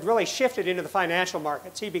Thorpe had really shifted into the financial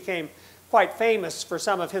markets. He became quite famous for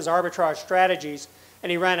some of his arbitrage strategies,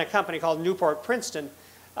 and he ran a company called Newport Princeton,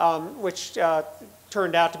 which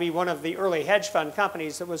turned out to be one of the early hedge fund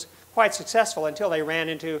companies that was quite successful until they ran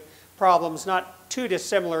into problems not too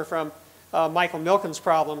dissimilar from Michael Milken's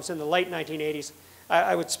problems in the late 1980s.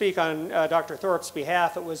 I would speak on Dr. Thorpe's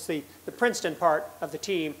behalf. It was the Princeton part of the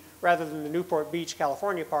team rather than the Newport Beach,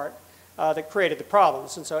 California part that created the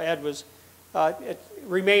problems. And so Ed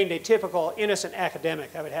remained a typical innocent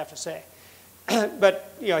academic, I would have to say.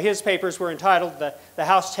 But his papers were entitled The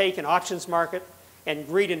House Take and Options Market and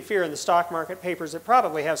Greed and Fear in the Stock Market, papers that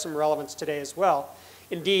probably have some relevance today as well.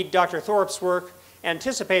 Indeed, Dr. Thorpe's work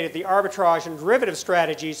anticipated the arbitrage and derivative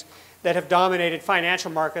strategies that have dominated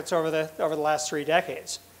financial markets over the last 3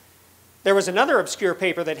 decades. There was another obscure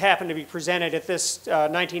paper that happened to be presented at this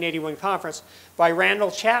 1981 conference by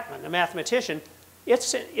Randall Chapman, a mathematician.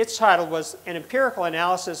 Its title was An Empirical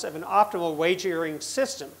Analysis of an Optimal Wagering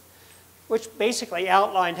System, which basically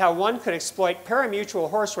outlined how one could exploit parimutuel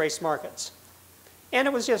horse race markets. And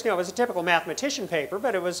it was just, it was a typical mathematician paper,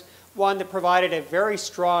 but it was one that provided a very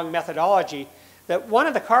strong methodology that one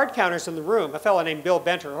of the card counters in the room, a fellow named Bill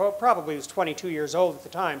Benter, who probably was 22 years old at the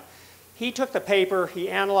time, he took the paper, he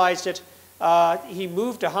analyzed it, he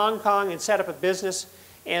moved to Hong Kong and set up a business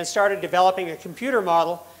and started developing a computer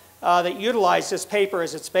model that utilized this paper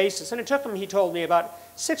as its basis. And it took him, he told me, about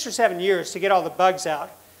 6 or 7 years to get all the bugs out.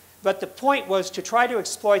 But the point was to try to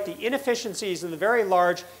exploit the inefficiencies in the very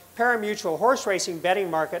large parimutuel horse racing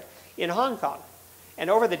betting market in Hong Kong. And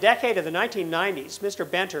over the decade of the 1990s, Mr.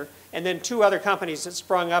 Benter and then 2 other companies that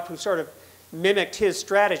sprung up who sort of mimicked his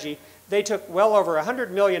strategy, they took well over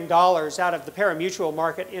 $100 million out of the parimutuel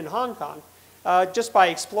market in Hong Kong just by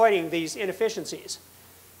exploiting these inefficiencies.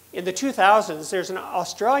 In the 2000s, there's an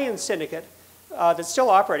Australian syndicate that's still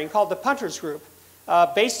operating called the Punters Group,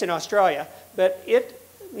 based in Australia, but it,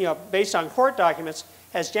 based on court documents,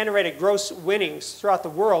 has generated gross winnings throughout the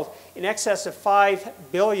world in excess of $5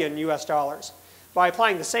 billion US by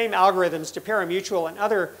applying the same algorithms to parimutuel and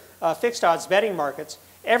other fixed odds betting markets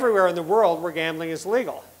everywhere in the world where gambling is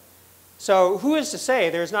legal. So who is to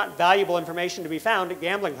say there's not valuable information to be found at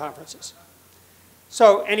gambling conferences?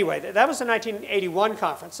 So anyway, that was the 1981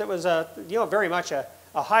 conference. It was very much a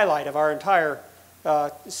highlight of our entire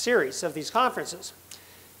series of these conferences.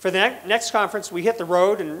 For the next conference, we hit the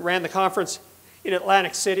road and ran the conference in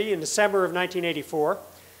Atlantic City in December of 1984.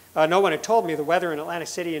 No one had told me the weather in Atlantic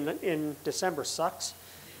City in December sucks.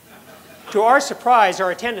 To our surprise,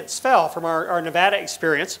 our attendance fell from our Nevada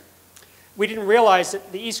experience. We didn't realize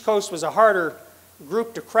that the East Coast was a harder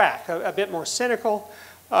group to crack, a bit more cynical,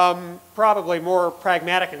 probably more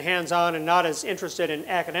pragmatic and hands-on and not as interested in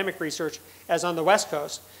academic research as on the West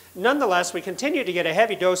Coast. Nonetheless, we continued to get a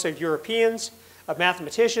heavy dose of Europeans, of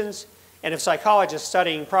mathematicians, and of psychologists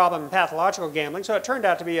studying problem and pathological gambling, so it turned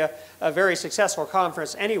out to be a very successful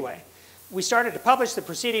conference anyway. We started to publish the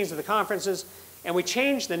proceedings of the conferences, and we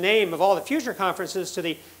changed the name of all the future conferences to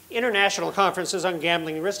the International Conferences on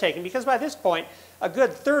Gambling and Risk-Taking, because by this point, a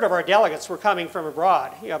good third of our delegates were coming from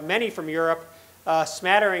abroad. Many from Europe,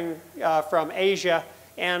 smattering from Asia,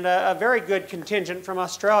 and a very good contingent from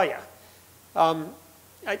Australia.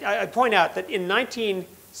 I point out that in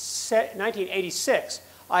 1986,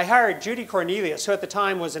 I hired Judy Cornelius, who at the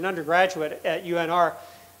time was an undergraduate at UNR,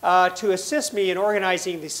 to assist me in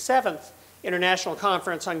organizing the 7th International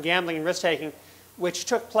Conference on Gambling and Risk-Taking, which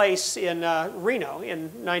took place in Reno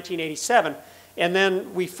in 1987. And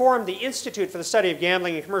then we formed the Institute for the Study of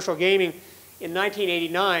Gambling and Commercial Gaming in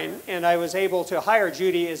 1989, and I was able to hire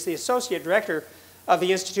Judy as the Associate Director of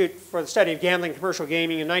the Institute for the Study of Gambling and Commercial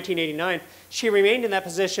Gaming in 1989. She remained in that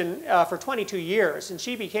position for 22 years, and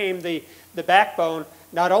she became the backbone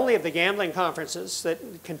not only of the gambling conferences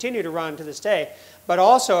that continue to run to this day, but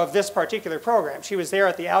also of this particular program. She was there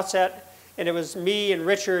at the outset, and it was me and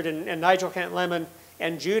Richard and Nigel Kent-Lemon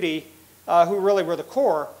and Judy who really were the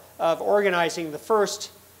core of organizing the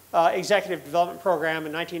first executive development program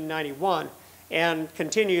in 1991, and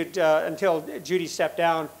continued until Judy stepped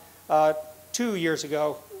down 2 years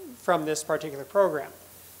ago from this particular program.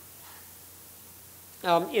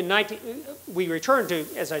 We returned to,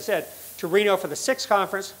 as I said, to Reno for the 6th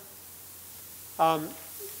conference.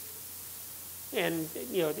 And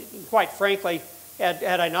quite frankly,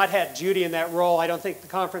 had I not had Judy in that role, I don't think the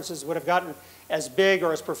conferences would have gotten as big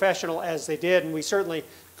or as professional as they did, and we certainly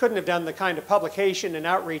couldn't have done the kind of publication and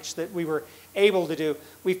outreach that we were able to do.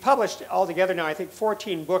 We've published altogether now, I think,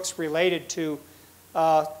 14 books related to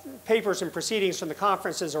papers and proceedings from the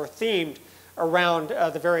conferences or themed around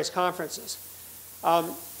the various conferences.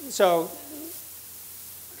 The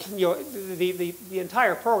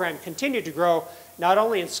entire program continued to grow, not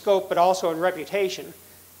only in scope but also in reputation,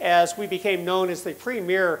 as we became known as the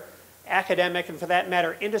premier academic and, for that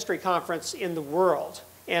matter, industry conference in the world.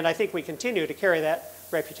 And I think we continue to carry that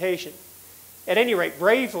reputation. At any rate,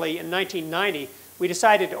 bravely in 1990, we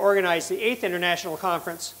decided to organize the 8th International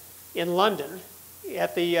Conference in London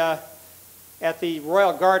at the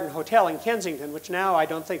Royal Garden Hotel in Kensington, which now I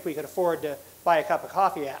don't think we could afford to buy a cup of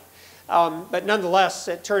coffee at. But nonetheless,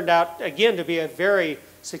 it turned out, again, to be a very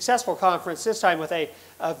successful conference, this time with a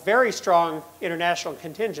very strong international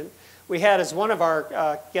contingent. We had as one of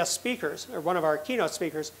our guest speakers, or one of our keynote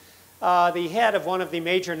speakers, the head of one of the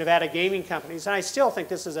major Nevada gaming companies. And I still think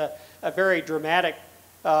this is a very dramatic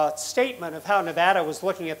statement of how Nevada was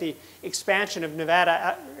looking at the expansion of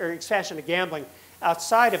Nevada, or expansion of gambling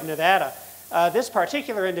outside of Nevada. This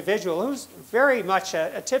particular individual, who's very much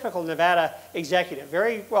a typical Nevada executive,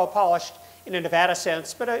 very well polished in a Nevada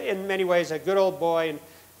sense, but in many ways a good old boy and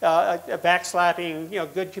a backslapping,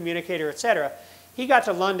 good communicator, etc. He got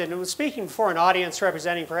to London and was speaking before an audience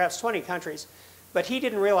representing perhaps 20 countries, but he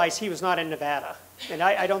didn't realize he was not in Nevada. And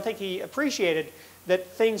I don't think he appreciated that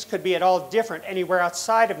things could be at all different anywhere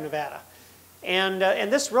outside of Nevada. And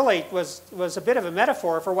this really was a bit of a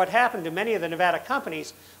metaphor for what happened to many of the Nevada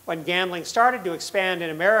companies when gambling started to expand in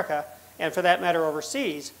America, and for that matter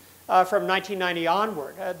overseas, from 1990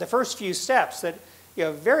 onward. The first few steps that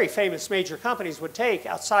very famous major companies would take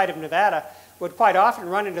outside of Nevada would quite often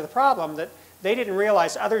run into the problem that they didn't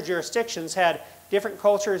realize other jurisdictions had different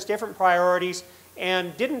cultures, different priorities,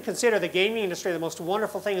 and didn't consider the gaming industry the most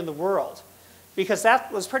wonderful thing in the world, because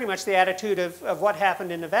that was pretty much the attitude of what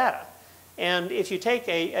happened in Nevada. And if you take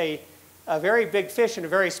a very big fish in a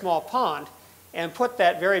very small pond and put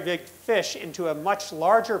that very big fish into a much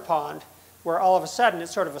larger pond where all of a sudden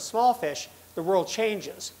it's sort of a small fish, the world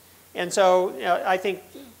changes. And so I think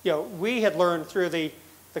we had learned through the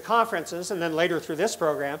conferences and then later through this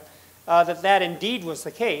program that indeed was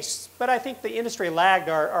the case. But I think the industry lagged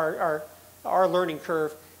our learning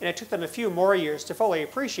curve, and it took them a few more years to fully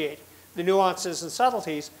appreciate the nuances and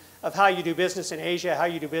subtleties of how you do business in Asia, how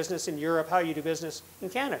you do business in Europe, how you do business in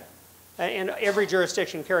Canada. and every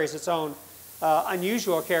jurisdiction carries its own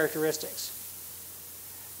unusual characteristics.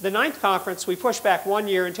 The 9th conference, we pushed back 1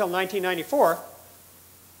 year until 1994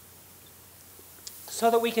 so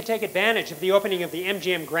that we could take advantage of the opening of the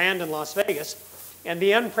MGM Grand in Las Vegas and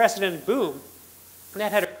the unprecedented boom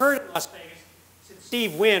that had occurred in Las Vegas since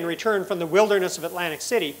Steve Wynn returned from the wilderness of Atlantic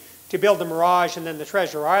City to build the Mirage and then the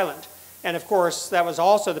Treasure Island. And of course, that was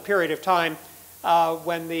also the period of time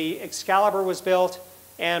when the Excalibur was built,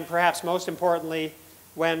 and perhaps most importantly,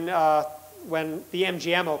 when the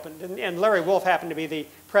MGM opened. And Larry Wolff happened to be the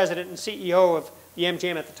president and CEO of the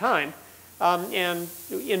MGM at the time, and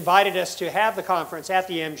invited us to have the conference at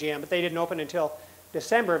the MGM, but they didn't open until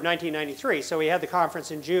December of 1993. So we had the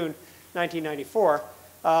conference in June 1994.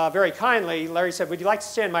 Very kindly, Larry said, "Would you like to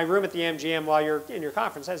stay in my room at the MGM while you're in your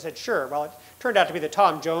conference?" I said, "Sure." Well, it turned out to be the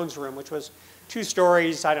Tom Jones room, which was 2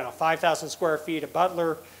 stories, I don't know, 5,000 square feet, a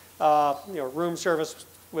butler, room service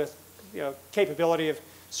with capability of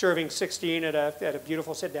serving 16 at a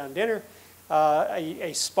beautiful sit-down dinner,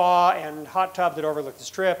 a spa and hot tub that overlooked the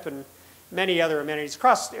Strip, and many other amenities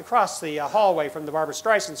across the hallway from the Barbra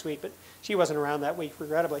Streisand suite, but she wasn't around that week,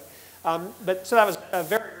 regrettably. So that was a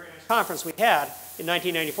very, very nice conference we had in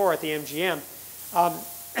 1994 at the MGM.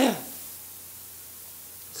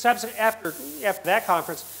 After that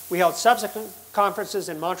conference, we held subsequent conferences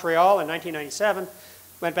in Montreal in 1997,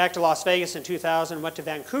 went back to Las Vegas in 2000, went to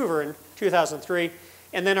Vancouver in 2003,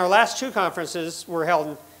 and then our last 2 conferences were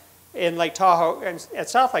held in Lake Tahoe, at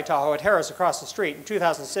South Lake Tahoe at Harrah's across the street in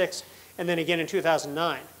 2006, and then again in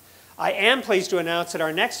 2009. I am pleased to announce that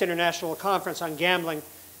our next international conference on gambling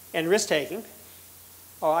and risk-taking,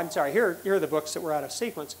 oh, I'm sorry, here are the books that were out of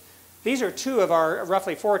sequence. These are 2 of our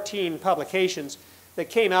roughly 14 publications that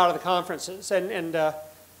came out of the conferences, and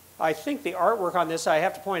I think the artwork on this, I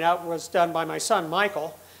have to point out, was done by my son,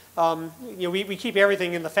 Michael. We keep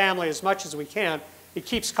everything in the family as much as we can. It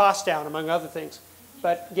keeps costs down, among other things.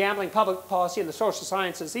 But Gambling, Public Policy, and the Social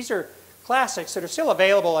Sciences, these are classics that are still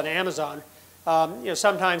available on Amazon,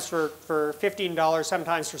 sometimes for $15,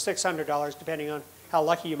 sometimes for $600, depending on how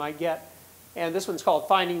lucky you might get. And this one's called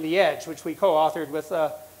Finding the Edge, which we co-authored with,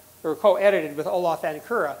 or co-edited with Olaf Van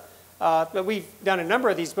Kura. But we've done a number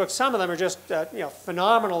of these books. Some of them are just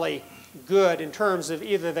phenomenally good in terms of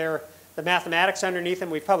either the mathematics underneath them.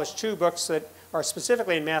 We've published 2 books that are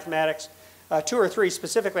specifically in mathematics, 2 or 3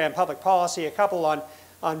 specifically on public policy, a couple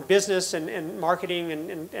on business and marketing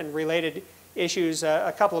and related issues,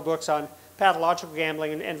 a couple of books on pathological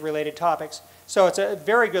gambling and related topics. So it's a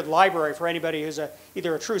very good library for anybody who's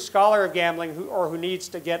either a true scholar of gambling or who needs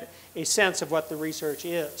to get a sense of what the research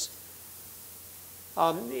is.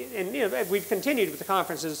 We've continued with the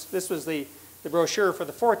conferences. This was the brochure for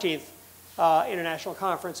the 14th International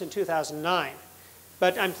Conference in 2009.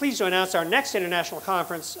 But I'm pleased to announce our next international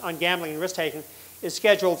conference on gambling and risk-taking is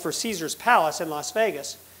scheduled for Caesars Palace in Las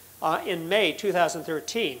Vegas in May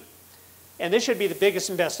 2013. And this should be the biggest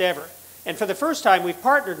and best ever. And for the first time, we've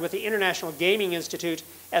partnered with the International Gaming Institute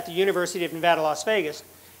at the University of Nevada, Las Vegas,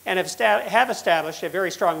 and have established a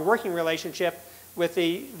very strong working relationship with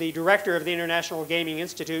the director of the International Gaming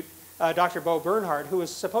Institute, Dr. Bo Bernhard, who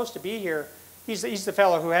was supposed to be here. He's the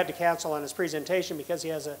fellow who had to cancel on his presentation because he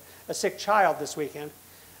has a sick child this weekend.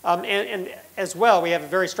 And as well, we have a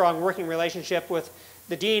very strong working relationship with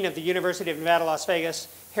the dean of the University of Nevada, Las Vegas,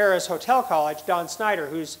 Harrah's Hotel College, Don Snyder,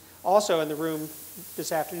 who's also in the room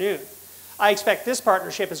this afternoon. I expect this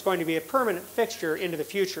partnership is going to be a permanent fixture into the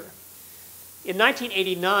future. In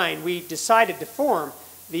 1989, we decided to form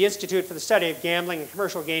the Institute for the Study of Gambling and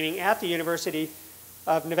Commercial Gaming at the University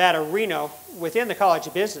of Nevada, Reno, within the College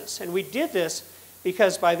of Business. And we did this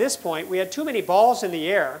because by this point, we had too many balls in the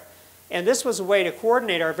air, and this was a way to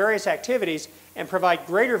coordinate our various activities and provide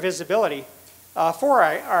greater visibility for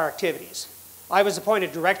our activities. I was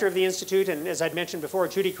appointed director of the Institute, and as I'd mentioned before,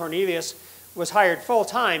 Judy Cornelius was hired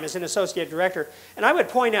full-time as an associate director. And I would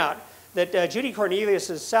point out that Judy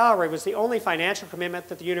Cornelius's salary was the only financial commitment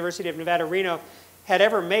that the University of Nevada, Reno had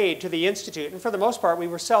ever made to the Institute. And for the most part, we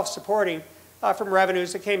were self-supporting from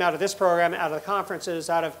revenues that came out of this program, out of the conferences,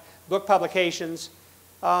 out of book publications,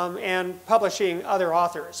 and publishing other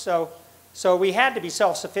authors. So we had to be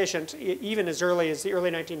self-sufficient even as early as the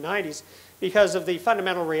early 1990s because of the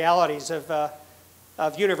fundamental realities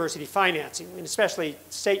of university financing, and especially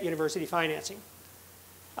state university financing.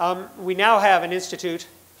 We now have an institute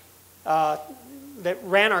that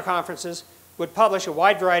ran our conferences, would publish a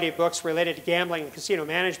wide variety of books related to gambling and casino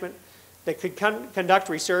management, that could conduct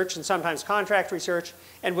research and sometimes contract research,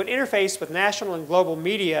 and would interface with national and global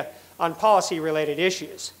media on policy-related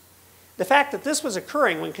issues. The fact that this was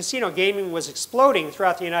occurring when casino gaming was exploding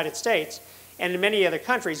throughout the United States and in many other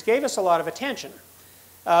countries gave us a lot of attention.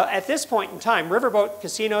 At this point in time, riverboat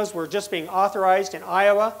casinos were just being authorized in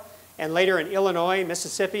Iowa and later in Illinois,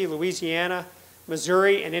 Mississippi, Louisiana,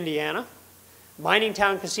 Missouri, and Indiana. Mining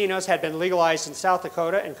town casinos had been legalized in South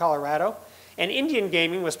Dakota and Colorado, and Indian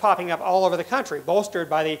gaming was popping up all over the country, bolstered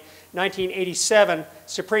by the 1987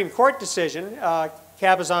 Supreme Court decision,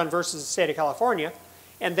 Cabazon versus the state of California,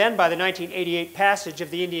 and then by the 1988 passage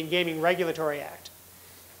of the Indian Gaming Regulatory Act.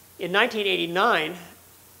 In 1989,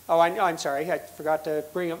 I'm sorry, I forgot to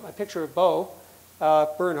bring up my picture of Bo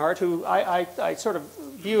Bernhardt, who I sort of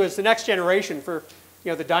view as the next generation for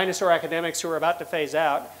the dinosaur academics who are about to phase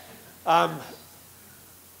out.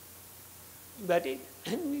 But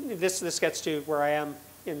this gets to where I am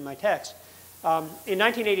in my text. In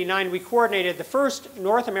 1989, we coordinated the first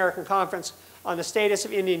North American conference on the status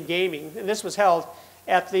of Indian gaming, and this was held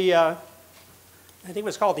at the, I think it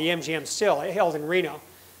was called the MGM still, held in Reno.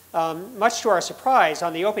 Much to our surprise,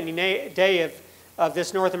 on the opening day of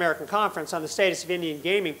this North American conference on the status of Indian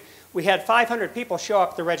gaming, we had 500 people show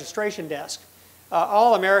up at the registration desk,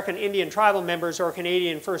 all American Indian tribal members or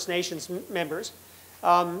Canadian First Nations members,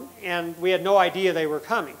 and we had no idea they were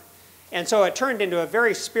coming. And so it turned into a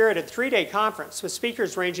very spirited 3-day conference with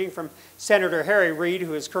speakers ranging from Senator Harry Reid,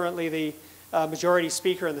 who is currently the majority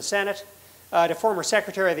speaker in the Senate, to former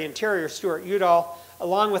Secretary of the Interior Stuart Udall,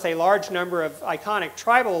 along with a large number of iconic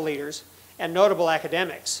tribal leaders and notable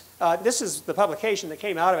academics. This is the publication that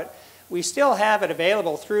came out of it. We still have it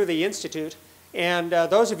available through the Institute, and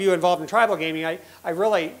those of you involved in tribal gaming, I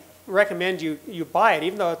really recommend you buy it.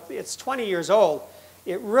 Even though it's 20 years old,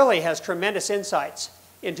 it really has tremendous insights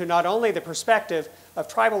into not only the perspective of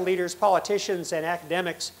tribal leaders, politicians, and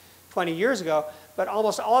academics 20 years ago, but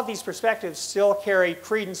almost all of these perspectives still carry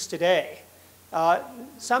credence today.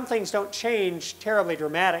 Some things don't change terribly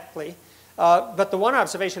dramatically, but the one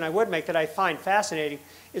observation I would make that I find fascinating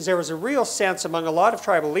is there was a real sense among a lot of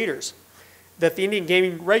tribal leaders that the Indian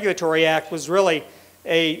Gaming Regulatory Act was really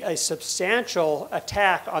a substantial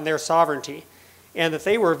attack on their sovereignty, and that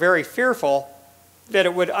they were very fearful that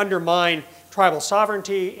it would undermine tribal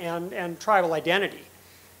sovereignty and tribal identity.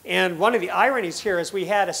 And one of the ironies here is we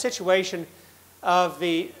had a situation of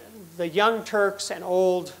the young Turks and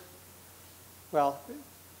old, well,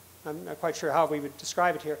 I'm not quite sure how we would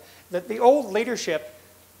describe it here, that the old leadership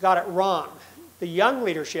got it wrong. The young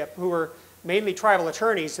leadership, who were mainly tribal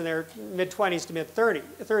attorneys in their mid-20s to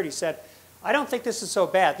mid-30s, said, I don't think this is so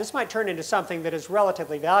bad. This might turn into something that is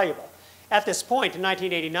relatively valuable. At this point, in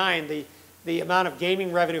 1989, the amount of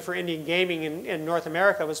gaming revenue for Indian gaming in North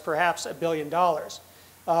America was perhaps $1 billion.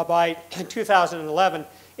 By 2011,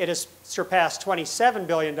 it has surpassed $27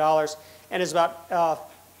 billion and is about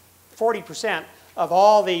 40% of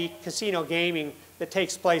all the casino gaming that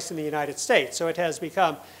takes place in the United States. So it has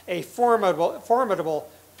become a formidable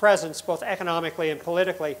presence, both economically and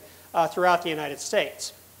politically, throughout the United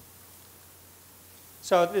States.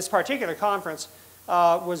 So this particular conference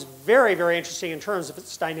was very, very interesting in terms of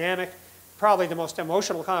its dynamic, probably the most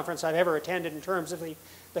emotional conference I've ever attended in terms of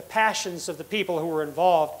the passions of the people who were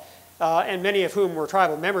involved, and many of whom were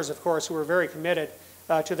tribal members, of course, who were very committed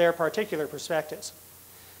to their particular perspectives.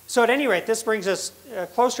 So at any rate, this brings us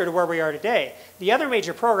closer to where we are today. The other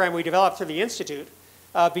major program we developed through the Institute,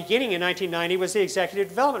 beginning in 1990, was the Executive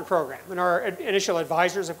Development Program. And our initial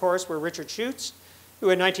advisors, of course, were Richard Schutz, who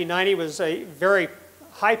in 1990 was a very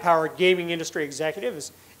high-powered gaming industry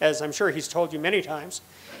executive, as I'm sure he's told you many times,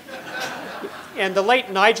 and the late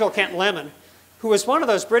Nigel Kent Lemon, who was one of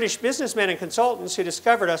those British businessmen and consultants who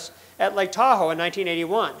discovered us at Lake Tahoe in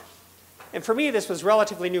 1981. And for me, this was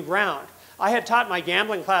relatively new ground. I had taught my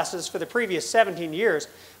gambling classes for the previous 17 years,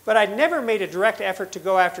 but I'd never made a direct effort to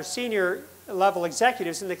go after senior level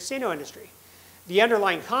executives in the casino industry. The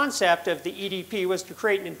underlying concept of the EDP was to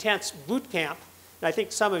create an intense boot camp, and I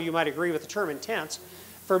think some of you might agree with the term intense,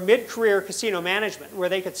 for mid-career casino management, where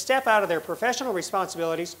they could step out of their professional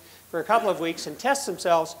responsibilities for a couple of weeks and test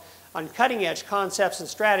themselves on cutting-edge concepts and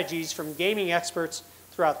strategies from gaming experts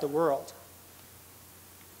throughout the world.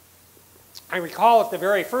 I recall at the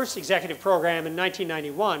very first executive program in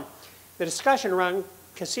 1991, the discussion around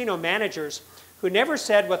casino managers who never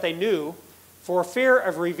said what they knew for fear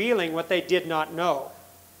of revealing what they did not know.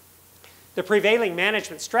 The prevailing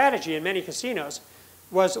management strategy in many casinos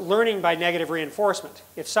was learning by negative reinforcement.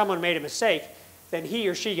 If someone made a mistake, then he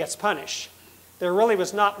or she gets punished. There really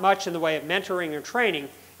was not much in the way of mentoring or training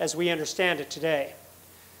as we understand it today.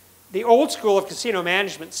 The old school of casino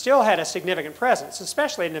management still had a significant presence,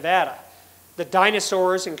 especially in Nevada. The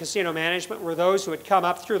dinosaurs in casino management were those who had come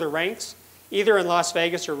up through the ranks, either in Las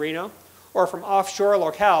Vegas or Reno, or from offshore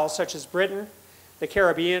locales such as Britain, the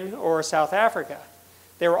Caribbean, or South Africa.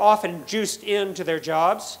 They were often juiced into their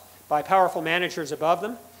jobs by powerful managers above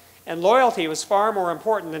them, and loyalty was far more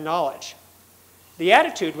important than knowledge. The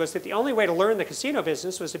attitude was that the only way to learn the casino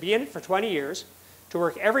business was to be in it for 20 years, to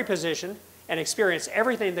work every position, and experience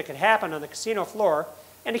everything that could happen on the casino floor,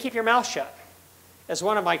 and to keep your mouth shut. As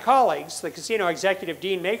one of my colleagues, the casino executive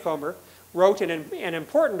Dean Maycomber, wrote in an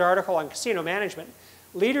important article on casino management,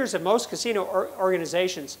 leaders of most casino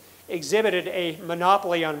organizations exhibited a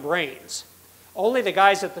monopoly on brains. Only the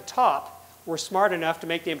guys at the top were smart enough to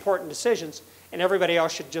make the important decisions, and everybody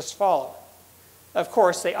else should just follow. Of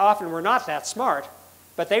course, they often were not that smart,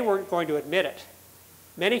 but they weren't going to admit it.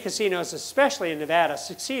 Many casinos, especially in Nevada,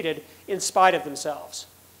 succeeded in spite of themselves.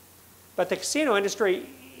 But the casino industry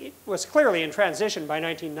was clearly in transition by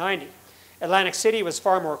 1990. Atlantic City was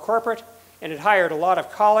far more corporate, and it hired a lot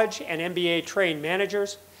of college and MBA-trained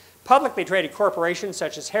managers. Publicly traded corporations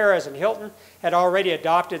such as Harrah's and Hilton had already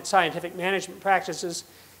adopted scientific management practices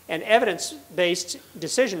and evidence-based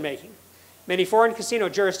decision-making. Many foreign casino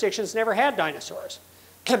jurisdictions never had dinosaurs,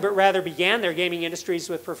 but rather began their gaming industries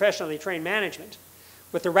with professionally trained management.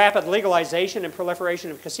 With the rapid legalization and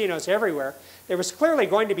proliferation of casinos everywhere, there was clearly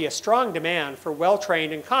going to be a strong demand for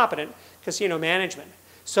well-trained and competent casino management.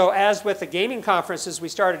 So as with the gaming conferences we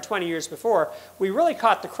started 20 years before, we really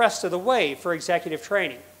caught the crest of the wave for executive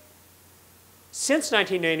training. Since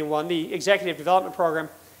 1991, the executive development program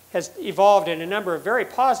has evolved in a number of very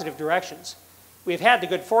positive directions. We've had the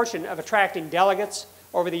good fortune of attracting delegates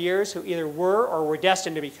over the years who either were or were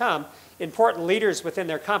destined to become important leaders within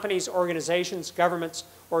their companies, organizations, governments,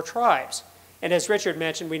 or tribes. And as Richard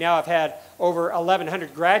mentioned, we now have had over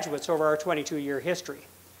 1,100 graduates over our 22-year history.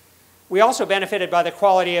 We also benefited by the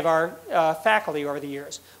quality of our faculty over the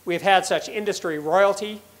years. We've had such industry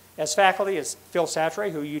royalty as faculty as Phil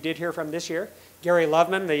Satre, who you did hear from this year, Gary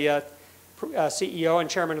Loveman, the CEO and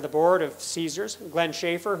chairman of the board of Caesars, Glenn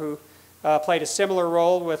Schaefer, who played a similar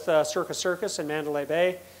role with Circus Circus in Mandalay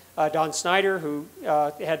Bay, Don Snyder, who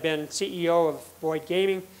had been CEO of Boyd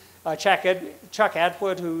Gaming, Chuck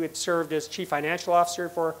Atwood, who had served as chief financial officer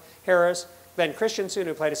for Harrah's, Glenn Christensen,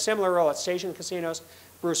 who played a similar role at Station Casinos,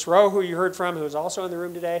 Bruce Rowe, who you heard from, who is also in the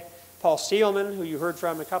room today, Paul Steelman, who you heard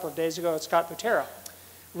from a couple of days ago, and Scott Butera.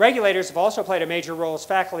 Regulators have also played a major role as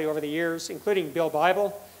faculty over the years, including Bill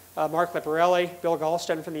Bible, Mark Liparelli, Bill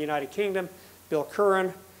Galston from the United Kingdom, Bill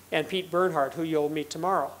Curran, and Pete Bernhardt, who you'll meet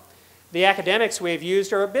tomorrow. The academics we've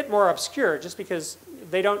used are a bit more obscure just because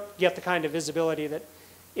they don't get the kind of visibility that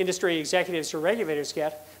industry executives or regulators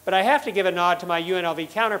get. But I have to give a nod to my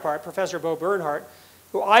UNLV counterpart, Professor Bo Bernhardt,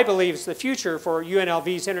 who I believe is the future for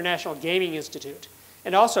UNLV's International Gaming Institute,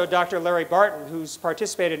 and also Dr. Larry Barton, who's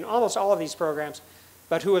participated in almost all of these programs,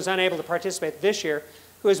 but who was unable to participate this year,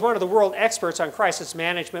 who is one of the world experts on crisis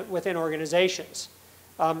management within organizations.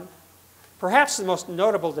 Perhaps the most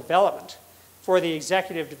notable development for the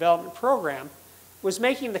executive development program was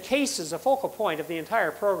making the cases a focal point of the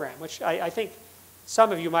entire program, which I think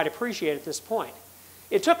some of you might appreciate at this point.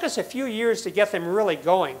 It took us a few years to get them really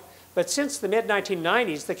going, but since the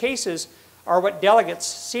mid-1990s, the cases are what delegates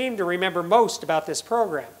seem to remember most about this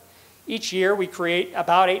program. Each year, we create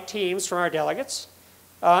about 8 teams from our delegates,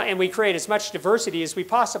 and we create as much diversity as we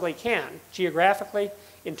possibly can, geographically,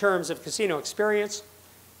 in terms of casino experience,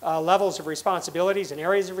 levels of responsibilities and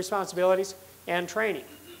areas of responsibilities, and training.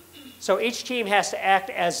 So each team has to act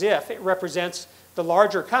as if it represents the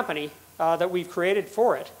larger company that we've created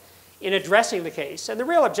for it in addressing the case. And the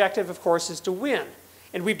real objective, of course, is to win.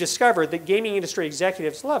 And we've discovered that gaming industry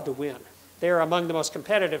executives love to win. They're among the most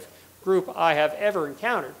competitive group I have ever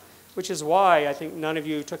encountered, which is why I think none of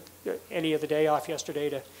you took any of the day off yesterday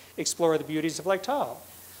to explore the beauties of Lake Tahoe.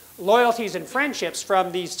 Loyalties and friendships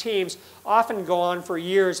from these teams often go on for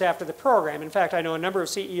years after the program. In fact, I know a number of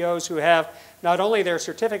CEOs who have not only their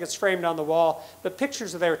certificates framed on the wall, but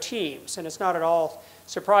pictures of their teams. And it's not at all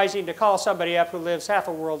surprising to call somebody up who lives half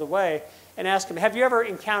a world away and ask them, have you ever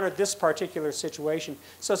encountered this particular situation?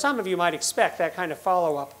 So some of you might expect that kind of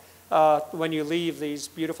follow-up when you leave these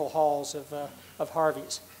beautiful halls of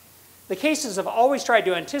Harvey's. The cases have always tried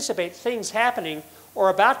to anticipate things happening or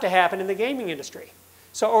about to happen in the gaming industry.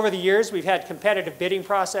 So over the years, we've had competitive bidding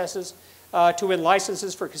processes to win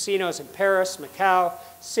licenses for casinos in Paris, Macau,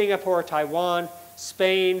 Singapore, Taiwan,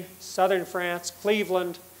 Spain, southern France,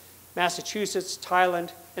 Cleveland, Massachusetts,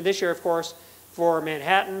 Thailand, and this year, of course, for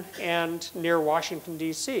Manhattan and near Washington,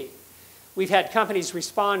 D.C. We've had companies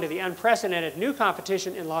respond to the unprecedented new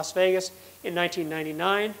competition in Las Vegas in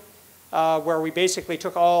 1999, where we basically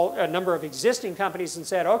took a number of existing companies and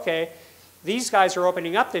said, okay, these guys are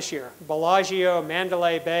opening up this year. Bellagio,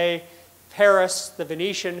 Mandalay Bay, Paris, the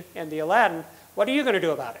Venetian, and the Aladdin What are you going to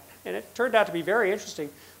do about it? And it turned out to be very interesting,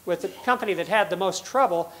 with the company that had the most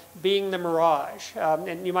trouble being the Mirage.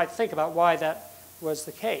 And you might think about why that was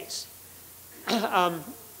the case.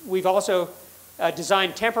 We've also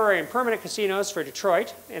designed temporary and permanent casinos for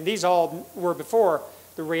Detroit, and these all were before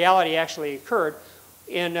the reality actually occurred.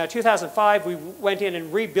 In 2005, we went in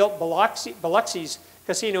and rebuilt Biloxi's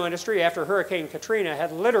casino industry after Hurricane Katrina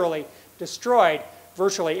had literally destroyed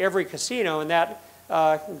virtually every casino in that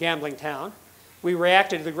gambling town. We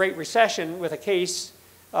reacted to the Great Recession with a case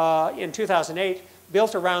in 2008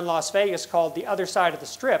 built around Las Vegas called The Other Side of the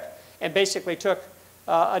Strip, and basically took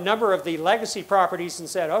a number of the legacy properties and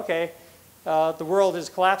said, okay, the world is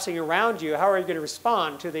collapsing around you. How are you going to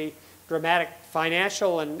respond to the dramatic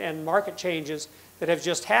financial and market changes that have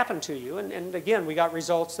just happened to you? And again, we got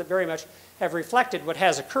results that very much have reflected what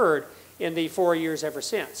has occurred in the 4 years ever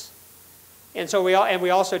since. And so we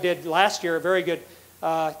also did last year a very good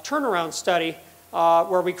turnaround study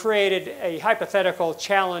where we created a hypothetical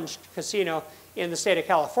challenged casino in the state of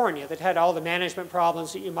California that had all the management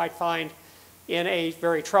problems that you might find in a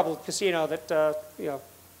very troubled casino that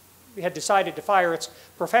had decided to fire its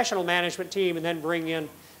professional management team and then bring in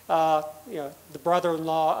the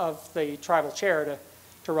brother-in-law of the tribal chair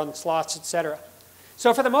to run the slots, etc.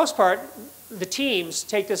 So for the most part, the teams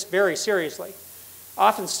take this very seriously,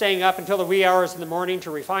 often staying up until the wee hours in the morning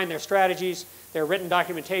to refine their strategies, their written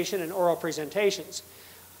documentation, and oral presentations.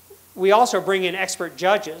 We also bring in expert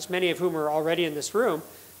judges, many of whom are already in this room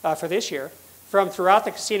for this year, from throughout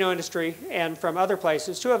the casino industry and from other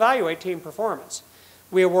places to evaluate team performance.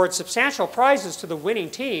 We award substantial prizes to the winning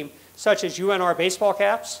team, such as UNR baseball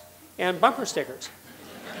caps and bumper stickers.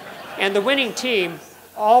 And the winning team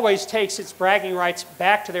always takes its bragging rights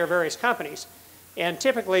back to their various companies. And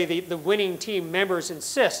typically, the winning team members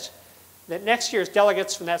insist that next year's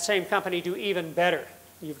delegates from that same company do even better.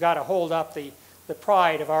 You've got to hold up the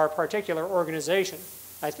pride of our particular organization.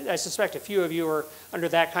 I suspect a few of you are under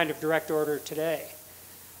that kind of direct order today.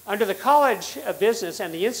 Under the College of Business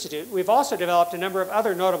and the Institute, we've also developed a number of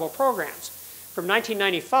other notable programs. From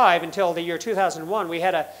 1995 until the year 2001, we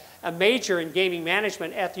had a major in gaming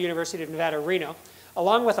management at the University of Nevada, Reno,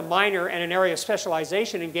 along with a minor and an area of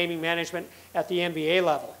specialization in gaming management at the MBA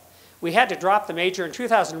level. We had to drop the major in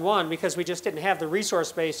 2001 because we just didn't have the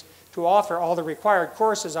resource base to offer all the required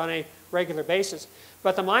courses on a regular basis.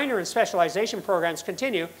 But the minor and specialization programs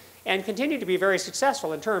continue and continue to be very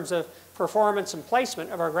successful in terms of performance and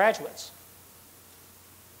placement of our graduates.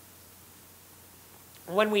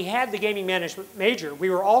 When we had the gaming management major, we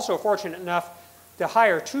were also fortunate enough to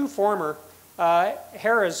hire 2 former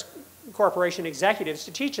Harrah's Corporation executives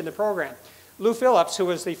to teach in the program. Lou Phillips, who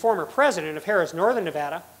was the former president of Harrah's Northern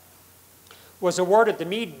Nevada, was awarded the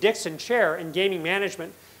Meade-Dixon Chair in Gaming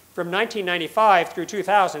Management from 1995 through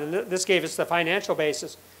 2000, and this gave us the financial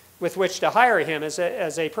basis with which to hire him as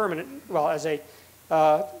a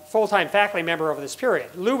full-time faculty member over this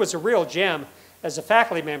period. Lou was a real gem as a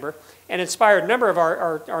faculty member and inspired a number of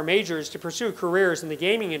our majors to pursue careers in the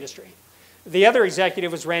gaming industry. The other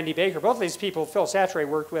executive was Randy Baker. Both of these people Phil Satray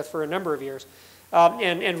worked with for a number of years.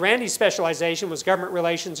 And Randy's specialization was government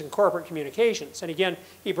relations and corporate communications. And again,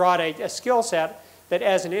 he brought a skill set that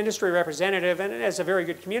as an industry representative and as a very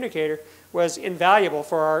good communicator was invaluable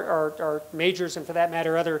for our majors and for that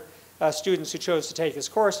matter other students who chose to take his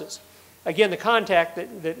courses. Again, the contact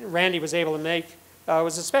that Randy was able to make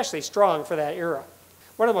was especially strong for that era.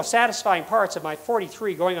 One of the most satisfying parts of my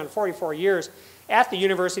 43 going on 44 years at the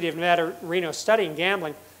University of Nevada, Reno studying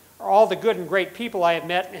gambling are all the good and great people I have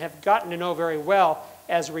met and have gotten to know very well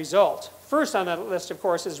as a result. First on that list, of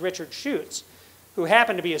course, is Richard Schutz, who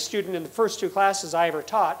happened to be a student in the first 2 classes I ever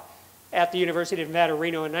taught at the University of Nevada,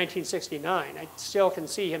 Reno in 1969. I still can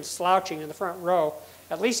see him slouching in the front row.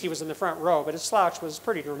 At least he was in the front row, but his slouch was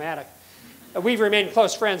pretty dramatic. We've remained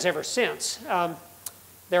close friends ever since.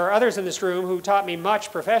 There are others in this room who taught me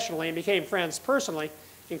much professionally and became friends personally,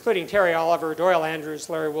 including Terry Oliver, Doyle Andrews,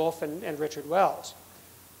 Larry Wolf, and Richard Wells.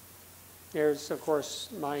 There's, of course,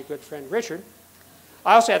 my good friend Richard.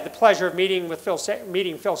 I also had the pleasure of meeting Phil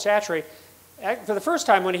Satray for the first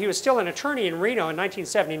time when he was still an attorney in Reno in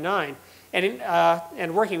 1979,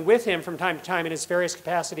 and working with him from time to time in his various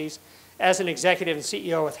capacities as an executive and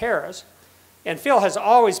CEO with Harrah's. And Phil has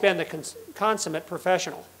always been the consummate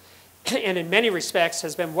professional, and in many respects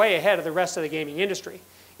has been way ahead of the rest of the gaming industry.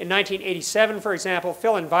 In 1987, for example,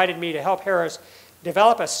 Phil invited me to help Harrah's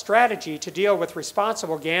develop a strategy to deal with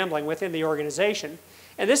responsible gambling within the organization.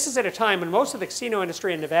 And this is at a time when most of the casino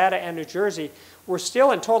industry in Nevada and New Jersey were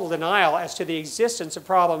still in total denial as to the existence of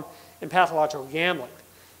problem in pathological gambling.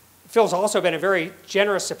 Phil's also been a very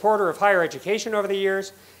generous supporter of higher education over the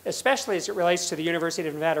years, especially as it relates to the University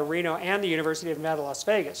of Nevada, Reno and the University of Nevada, Las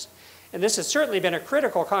Vegas. And this has certainly been a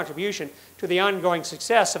critical contribution to the ongoing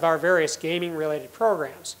success of our various gaming-related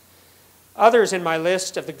programs. Others in my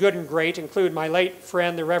list of the good and great include my late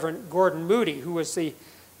friend, the Reverend Gordon Moody, who was the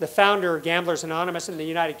founder of Gamblers Anonymous in the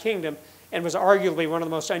United Kingdom and was arguably one of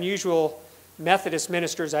the most unusual Methodist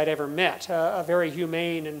ministers I'd ever met, a very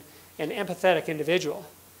humane and empathetic individual.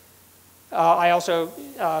 I also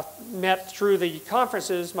met through the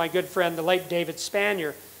conferences my good friend, the late David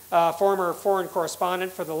Spanier, former foreign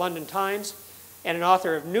correspondent for the London Times and an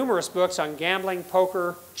author of numerous books on gambling,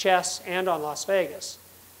 poker, chess, and on Las Vegas.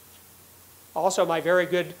 Also my very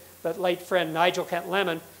good but late friend Nigel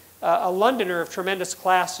Kent-Lemon, a Londoner of tremendous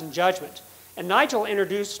class and judgment. And Nigel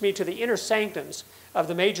introduced me to the inner sanctums of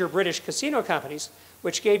the major British casino companies,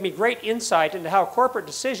 which gave me great insight into how corporate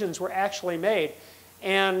decisions were actually made,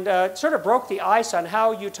 and sort of broke the ice on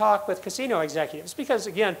how you talk with casino executives. Because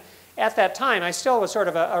again, at that time, I still was sort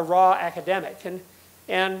of a raw academic,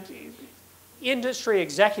 and industry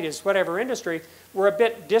executives, whatever industry, were a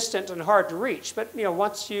bit distant and hard to reach. But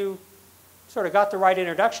once you sort of got the right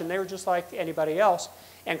introduction, they were just like anybody else,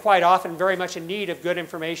 and quite often very much in need of good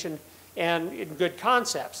information and good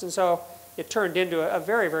concepts. And so it turned into a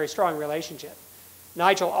very, very strong relationship.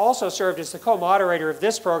 Nigel also served as the co-moderator of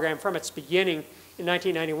this program from its beginning in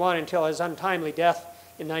 1991 until his untimely death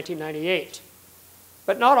in 1998.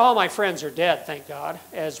 But not all my friends are dead, thank God,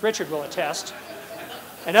 as Richard will attest.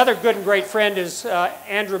 Another good and great friend is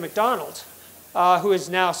Andrew McDonald, who is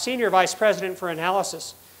now Senior Vice President for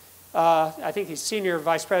Analysis. I think he's Senior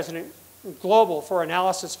Vice President Global for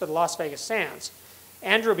Analysis for the Las Vegas Sands.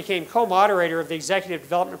 Andrew became co-moderator of the Executive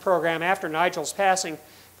Development Program after Nigel's passing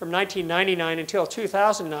from 1999 until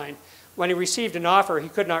 2009, when he received an offer he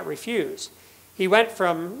could not refuse. He went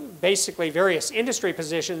from basically various industry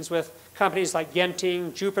positions with companies like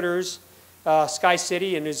Genting, Jupiter's, Sky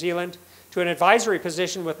City in New Zealand, to an advisory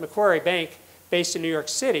position with Macquarie Bank based in New York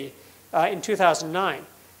City in 2009.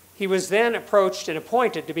 He was then approached and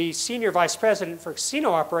appointed to be Senior Vice President for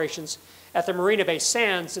Casino Operations at the Marina Bay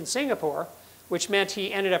Sands in Singapore, which meant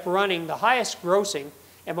he ended up running the highest grossing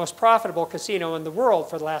and most profitable casino in the world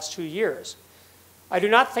for the last 2 years. I do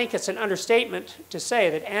not think it's an understatement to say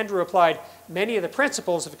that Andrew applied many of the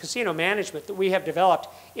principles of casino management that we have developed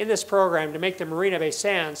in this program to make the Marina Bay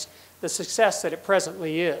Sands the success that it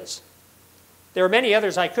presently is. There are many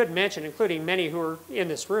others I could mention, including many who are in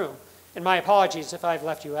this room, and my apologies if I've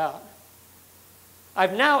left you out.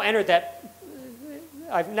 I've now entered that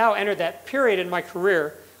period in my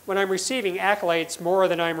career when I'm receiving accolades more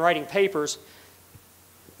than I'm writing papers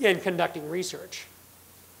and conducting research.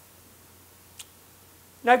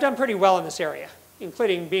 And I've done pretty well in this area,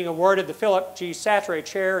 including being awarded the Philip G. Sattray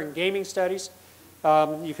Chair in Gaming Studies.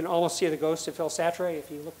 You can almost see the ghost of Phil Sattray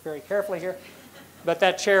if you look very carefully here. But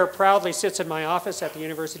that chair proudly sits in my office at the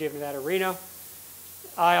University of Nevada, Reno.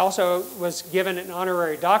 I also was given an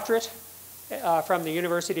honorary doctorate from the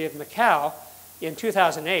University of Macau in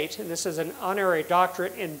 2008, and this is an honorary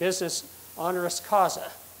doctorate in business honoris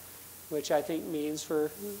causa, which I think means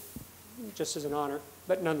for just as an honor,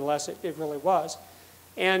 but nonetheless it really was.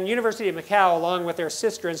 And University of Macau, along with their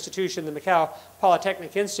sister institution, the Macau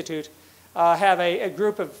Polytechnic Institute, have a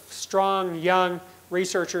group of strong, young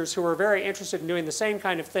researchers who are very interested in doing the same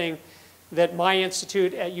kind of thing that my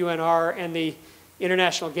institute at UNR and the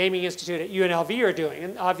International Gaming Institute at UNLV are doing.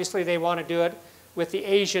 And obviously they want to do it with the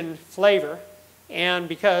Asian flavor. And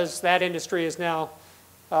because that industry is now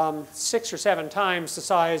 6 or 7 times the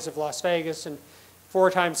size of Las Vegas and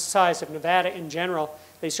 4 times the size of Nevada in general,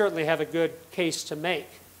 they certainly have a good case to make.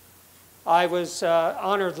 I was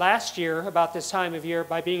honored last year, about this time of year,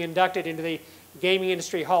 by being inducted into the Gaming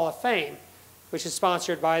Industry Hall of Fame, which is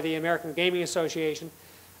sponsored by the American Gaming Association.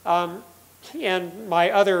 And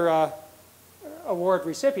my other award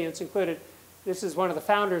recipients included, this is one of the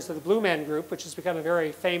founders of the Blue Man Group, which has become a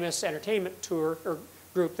very famous entertainment tour or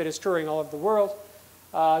group that is touring all over the world.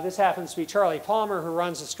 This happens to be Charlie Palmer, who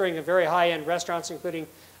runs a string of very high-end restaurants, including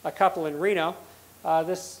a couple in Reno.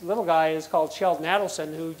 This little guy is called Sheldon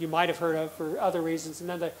Adelson, who you might have heard of for other reasons. And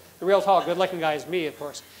then the real tall, good-looking guy is me, of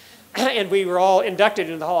course. And we were all inducted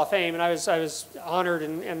into the Hall of Fame, and I was honored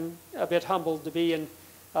and a bit humbled to be in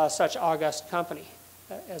such august company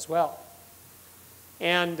as well.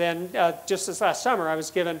 And then just this last summer, I was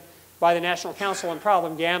given by the National Council on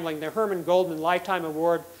Problem Gambling the Herman Goldman Lifetime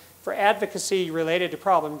Award for advocacy related to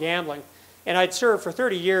problem gambling. And I'd served for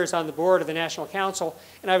 30 years on the board of the National Council,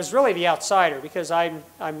 and I was really the outsider because I'm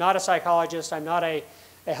not a psychologist, I'm not a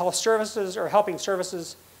health services or helping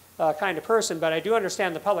services kind of person, but I do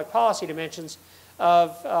understand the public policy dimensions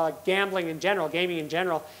of gambling in general, gaming in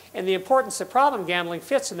general, and the importance that problem gambling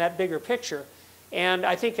fits in that bigger picture. And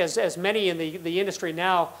I think as many in the industry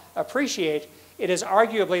now appreciate, it is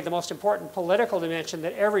arguably the most important political dimension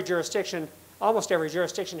that every jurisdiction, almost every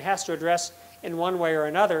jurisdiction, has to address in one way or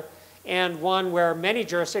another, and one where many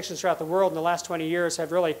jurisdictions throughout the world in the last 20 years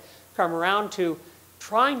have really come around to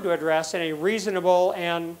trying to address in a reasonable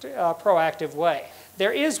and proactive way.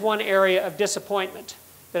 There is one area of disappointment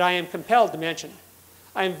that I am compelled to mention.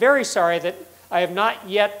 I am very sorry that I have not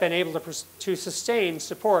yet been able to sustain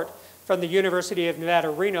support from the University of Nevada,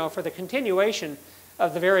 Reno for the continuation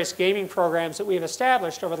of the various gaming programs that we have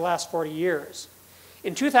established over the last 40 years.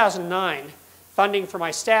 In 2009, funding for my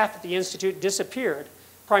staff at the Institute disappeared,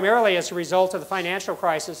 primarily as a result of the financial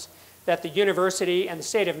crisis that the university and the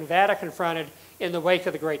state of Nevada confronted in the wake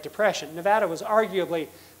of the Great Depression. Nevada was arguably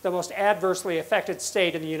the most adversely affected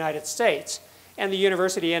state in the United States, and the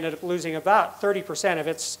university ended up losing about 30% of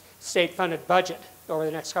its state-funded budget over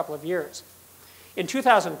the next couple of years. In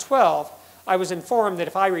 2012, I was informed that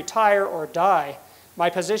if I retire or die, my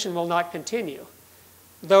position will not continue,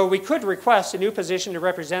 though we could request a new position to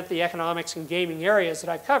represent the economics and gaming areas that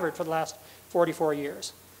I've covered for the last 44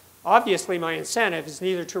 years. Obviously, my incentive is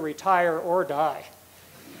neither to retire or die.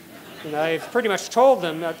 And I've pretty much told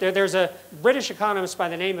them that there's a British economist by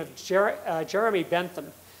the name of Jeremy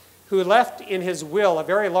Bentham who left in his will a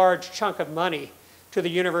very large chunk of money to the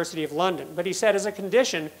University of London. But he said, as a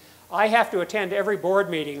condition, I have to attend every board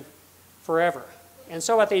meeting forever. And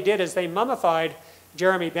so what they did is they mummified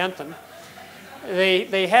Jeremy Bentham.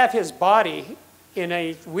 They have his body in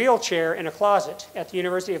a wheelchair in a closet at the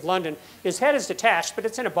University of London. His head is detached, but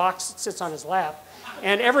it's in a box that sits on his lap.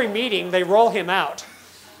 And every meeting, they roll him out.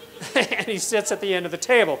 And he sits at the end of the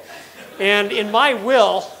table. And in my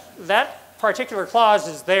will, that particular clause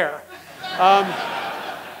is there.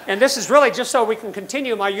 And this is really just so we can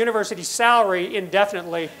continue my university salary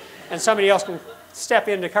indefinitely and somebody else can step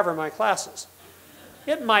in to cover my classes.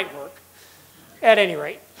 It might work, at any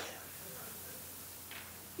rate.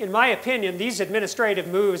 In my opinion, these administrative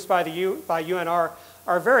moves by UNR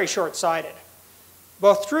are very short-sighted.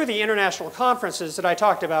 Both through the international conferences that I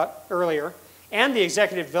talked about earlier and the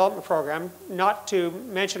Executive Development Program, not to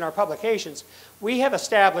mention our publications, we have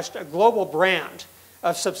established a global brand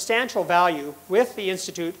of substantial value with the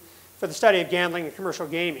Institute for the Study of Gambling and Commercial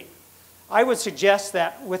Gaming. I would suggest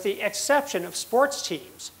that, with the exception of sports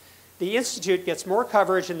teams, the Institute gets more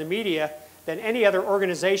coverage in the media than any other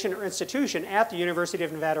organization or institution at the University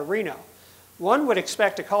of Nevada, Reno. One would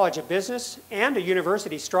expect a college of business and a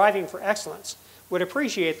university striving for excellence would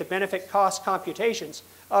appreciate the benefit-cost computations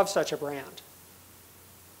of such a brand.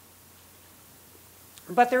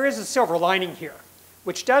 But there is a silver lining here,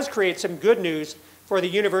 which does create some good news for the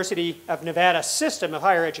University of Nevada system of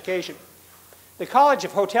higher education. The College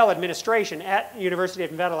of Hotel Administration at the University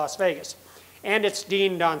of Nevada, Las Vegas, and its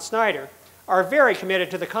dean, Don Snyder, are very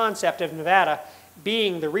committed to the concept of Nevada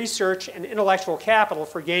being the research and intellectual capital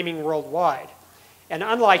for gaming worldwide. And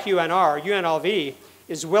unlike UNR, UNLV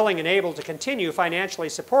is willing and able to continue financially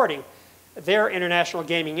supporting their International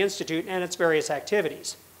Gaming Institute and its various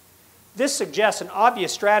activities. This suggests an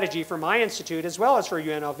obvious strategy for my institute as well as for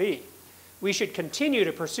UNLV. We should continue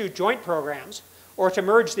to pursue joint programs or to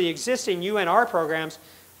merge the existing UNR programs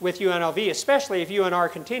with UNLV, especially if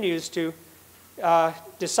UNR continues to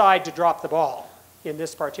decide to drop the ball in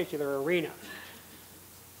this particular arena.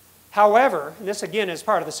 However, and this again is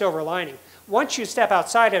part of the silver lining, once you step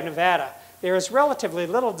outside of Nevada, there is relatively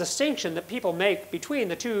little distinction that people make between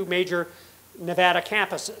the two major Nevada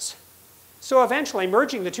campuses. So eventually,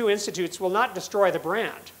 merging the two institutes will not destroy the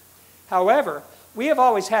brand. However, we have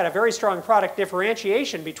always had a very strong product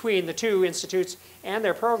differentiation between the two institutes and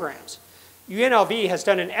their programs. UNLV has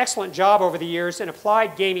done an excellent job over the years in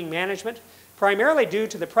applied gaming management, primarily due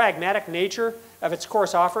to the pragmatic nature of its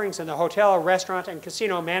course offerings in the hotel, restaurant, and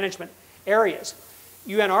casino management areas.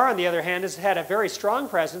 UNR, on the other hand, has had a very strong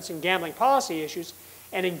presence in gambling policy issues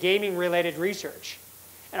and in gaming-related research.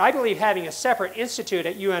 And I believe having a separate institute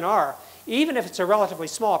at UNR, even if it's a relatively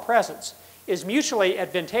small presence, is mutually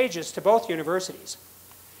advantageous to both universities.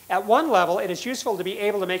 At one level, it is useful to be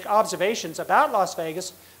able to make observations about Las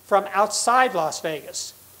Vegas from outside Las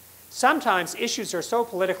Vegas. Sometimes issues are so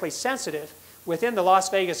politically sensitive within the Las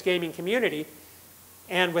Vegas gaming community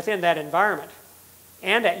and within that environment,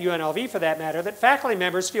 and at UNLV for that matter, that faculty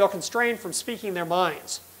members feel constrained from speaking their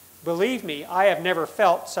minds. Believe me, I have never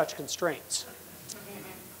felt such constraints.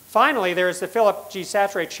 Finally, there is the Philip G.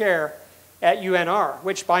 Satre Chair at UNR,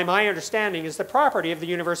 which by my understanding is the property of the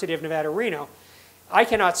University of Nevada, Reno. I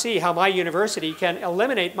cannot see how my university can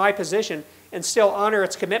eliminate my position and still honor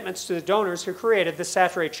its commitments to the donors who created the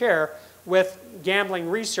Saturé chair, with gambling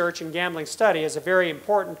research and gambling study as a very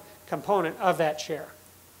important component of that chair.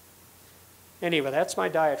 Anyway, that's my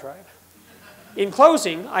diatribe. In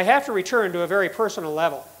closing, I have to return to a very personal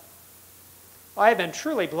level. I have been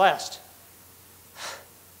truly blessed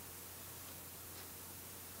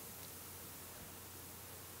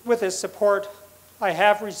with the support I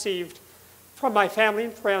have received from my family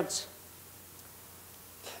and friends,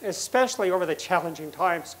 especially over the challenging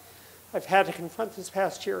times I've had to confront this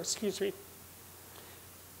past year.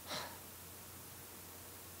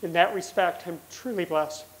 In that respect, I'm truly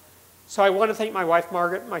blessed. So I want to thank my wife,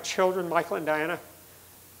 Margaret, my children, Michael and Diana,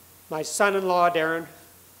 my son-in-law, Darren,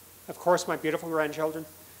 of course, my beautiful grandchildren,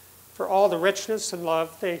 for all the richness and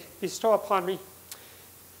love they bestow upon me,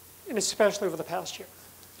 and especially over the past year.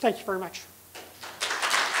 Thank you very much.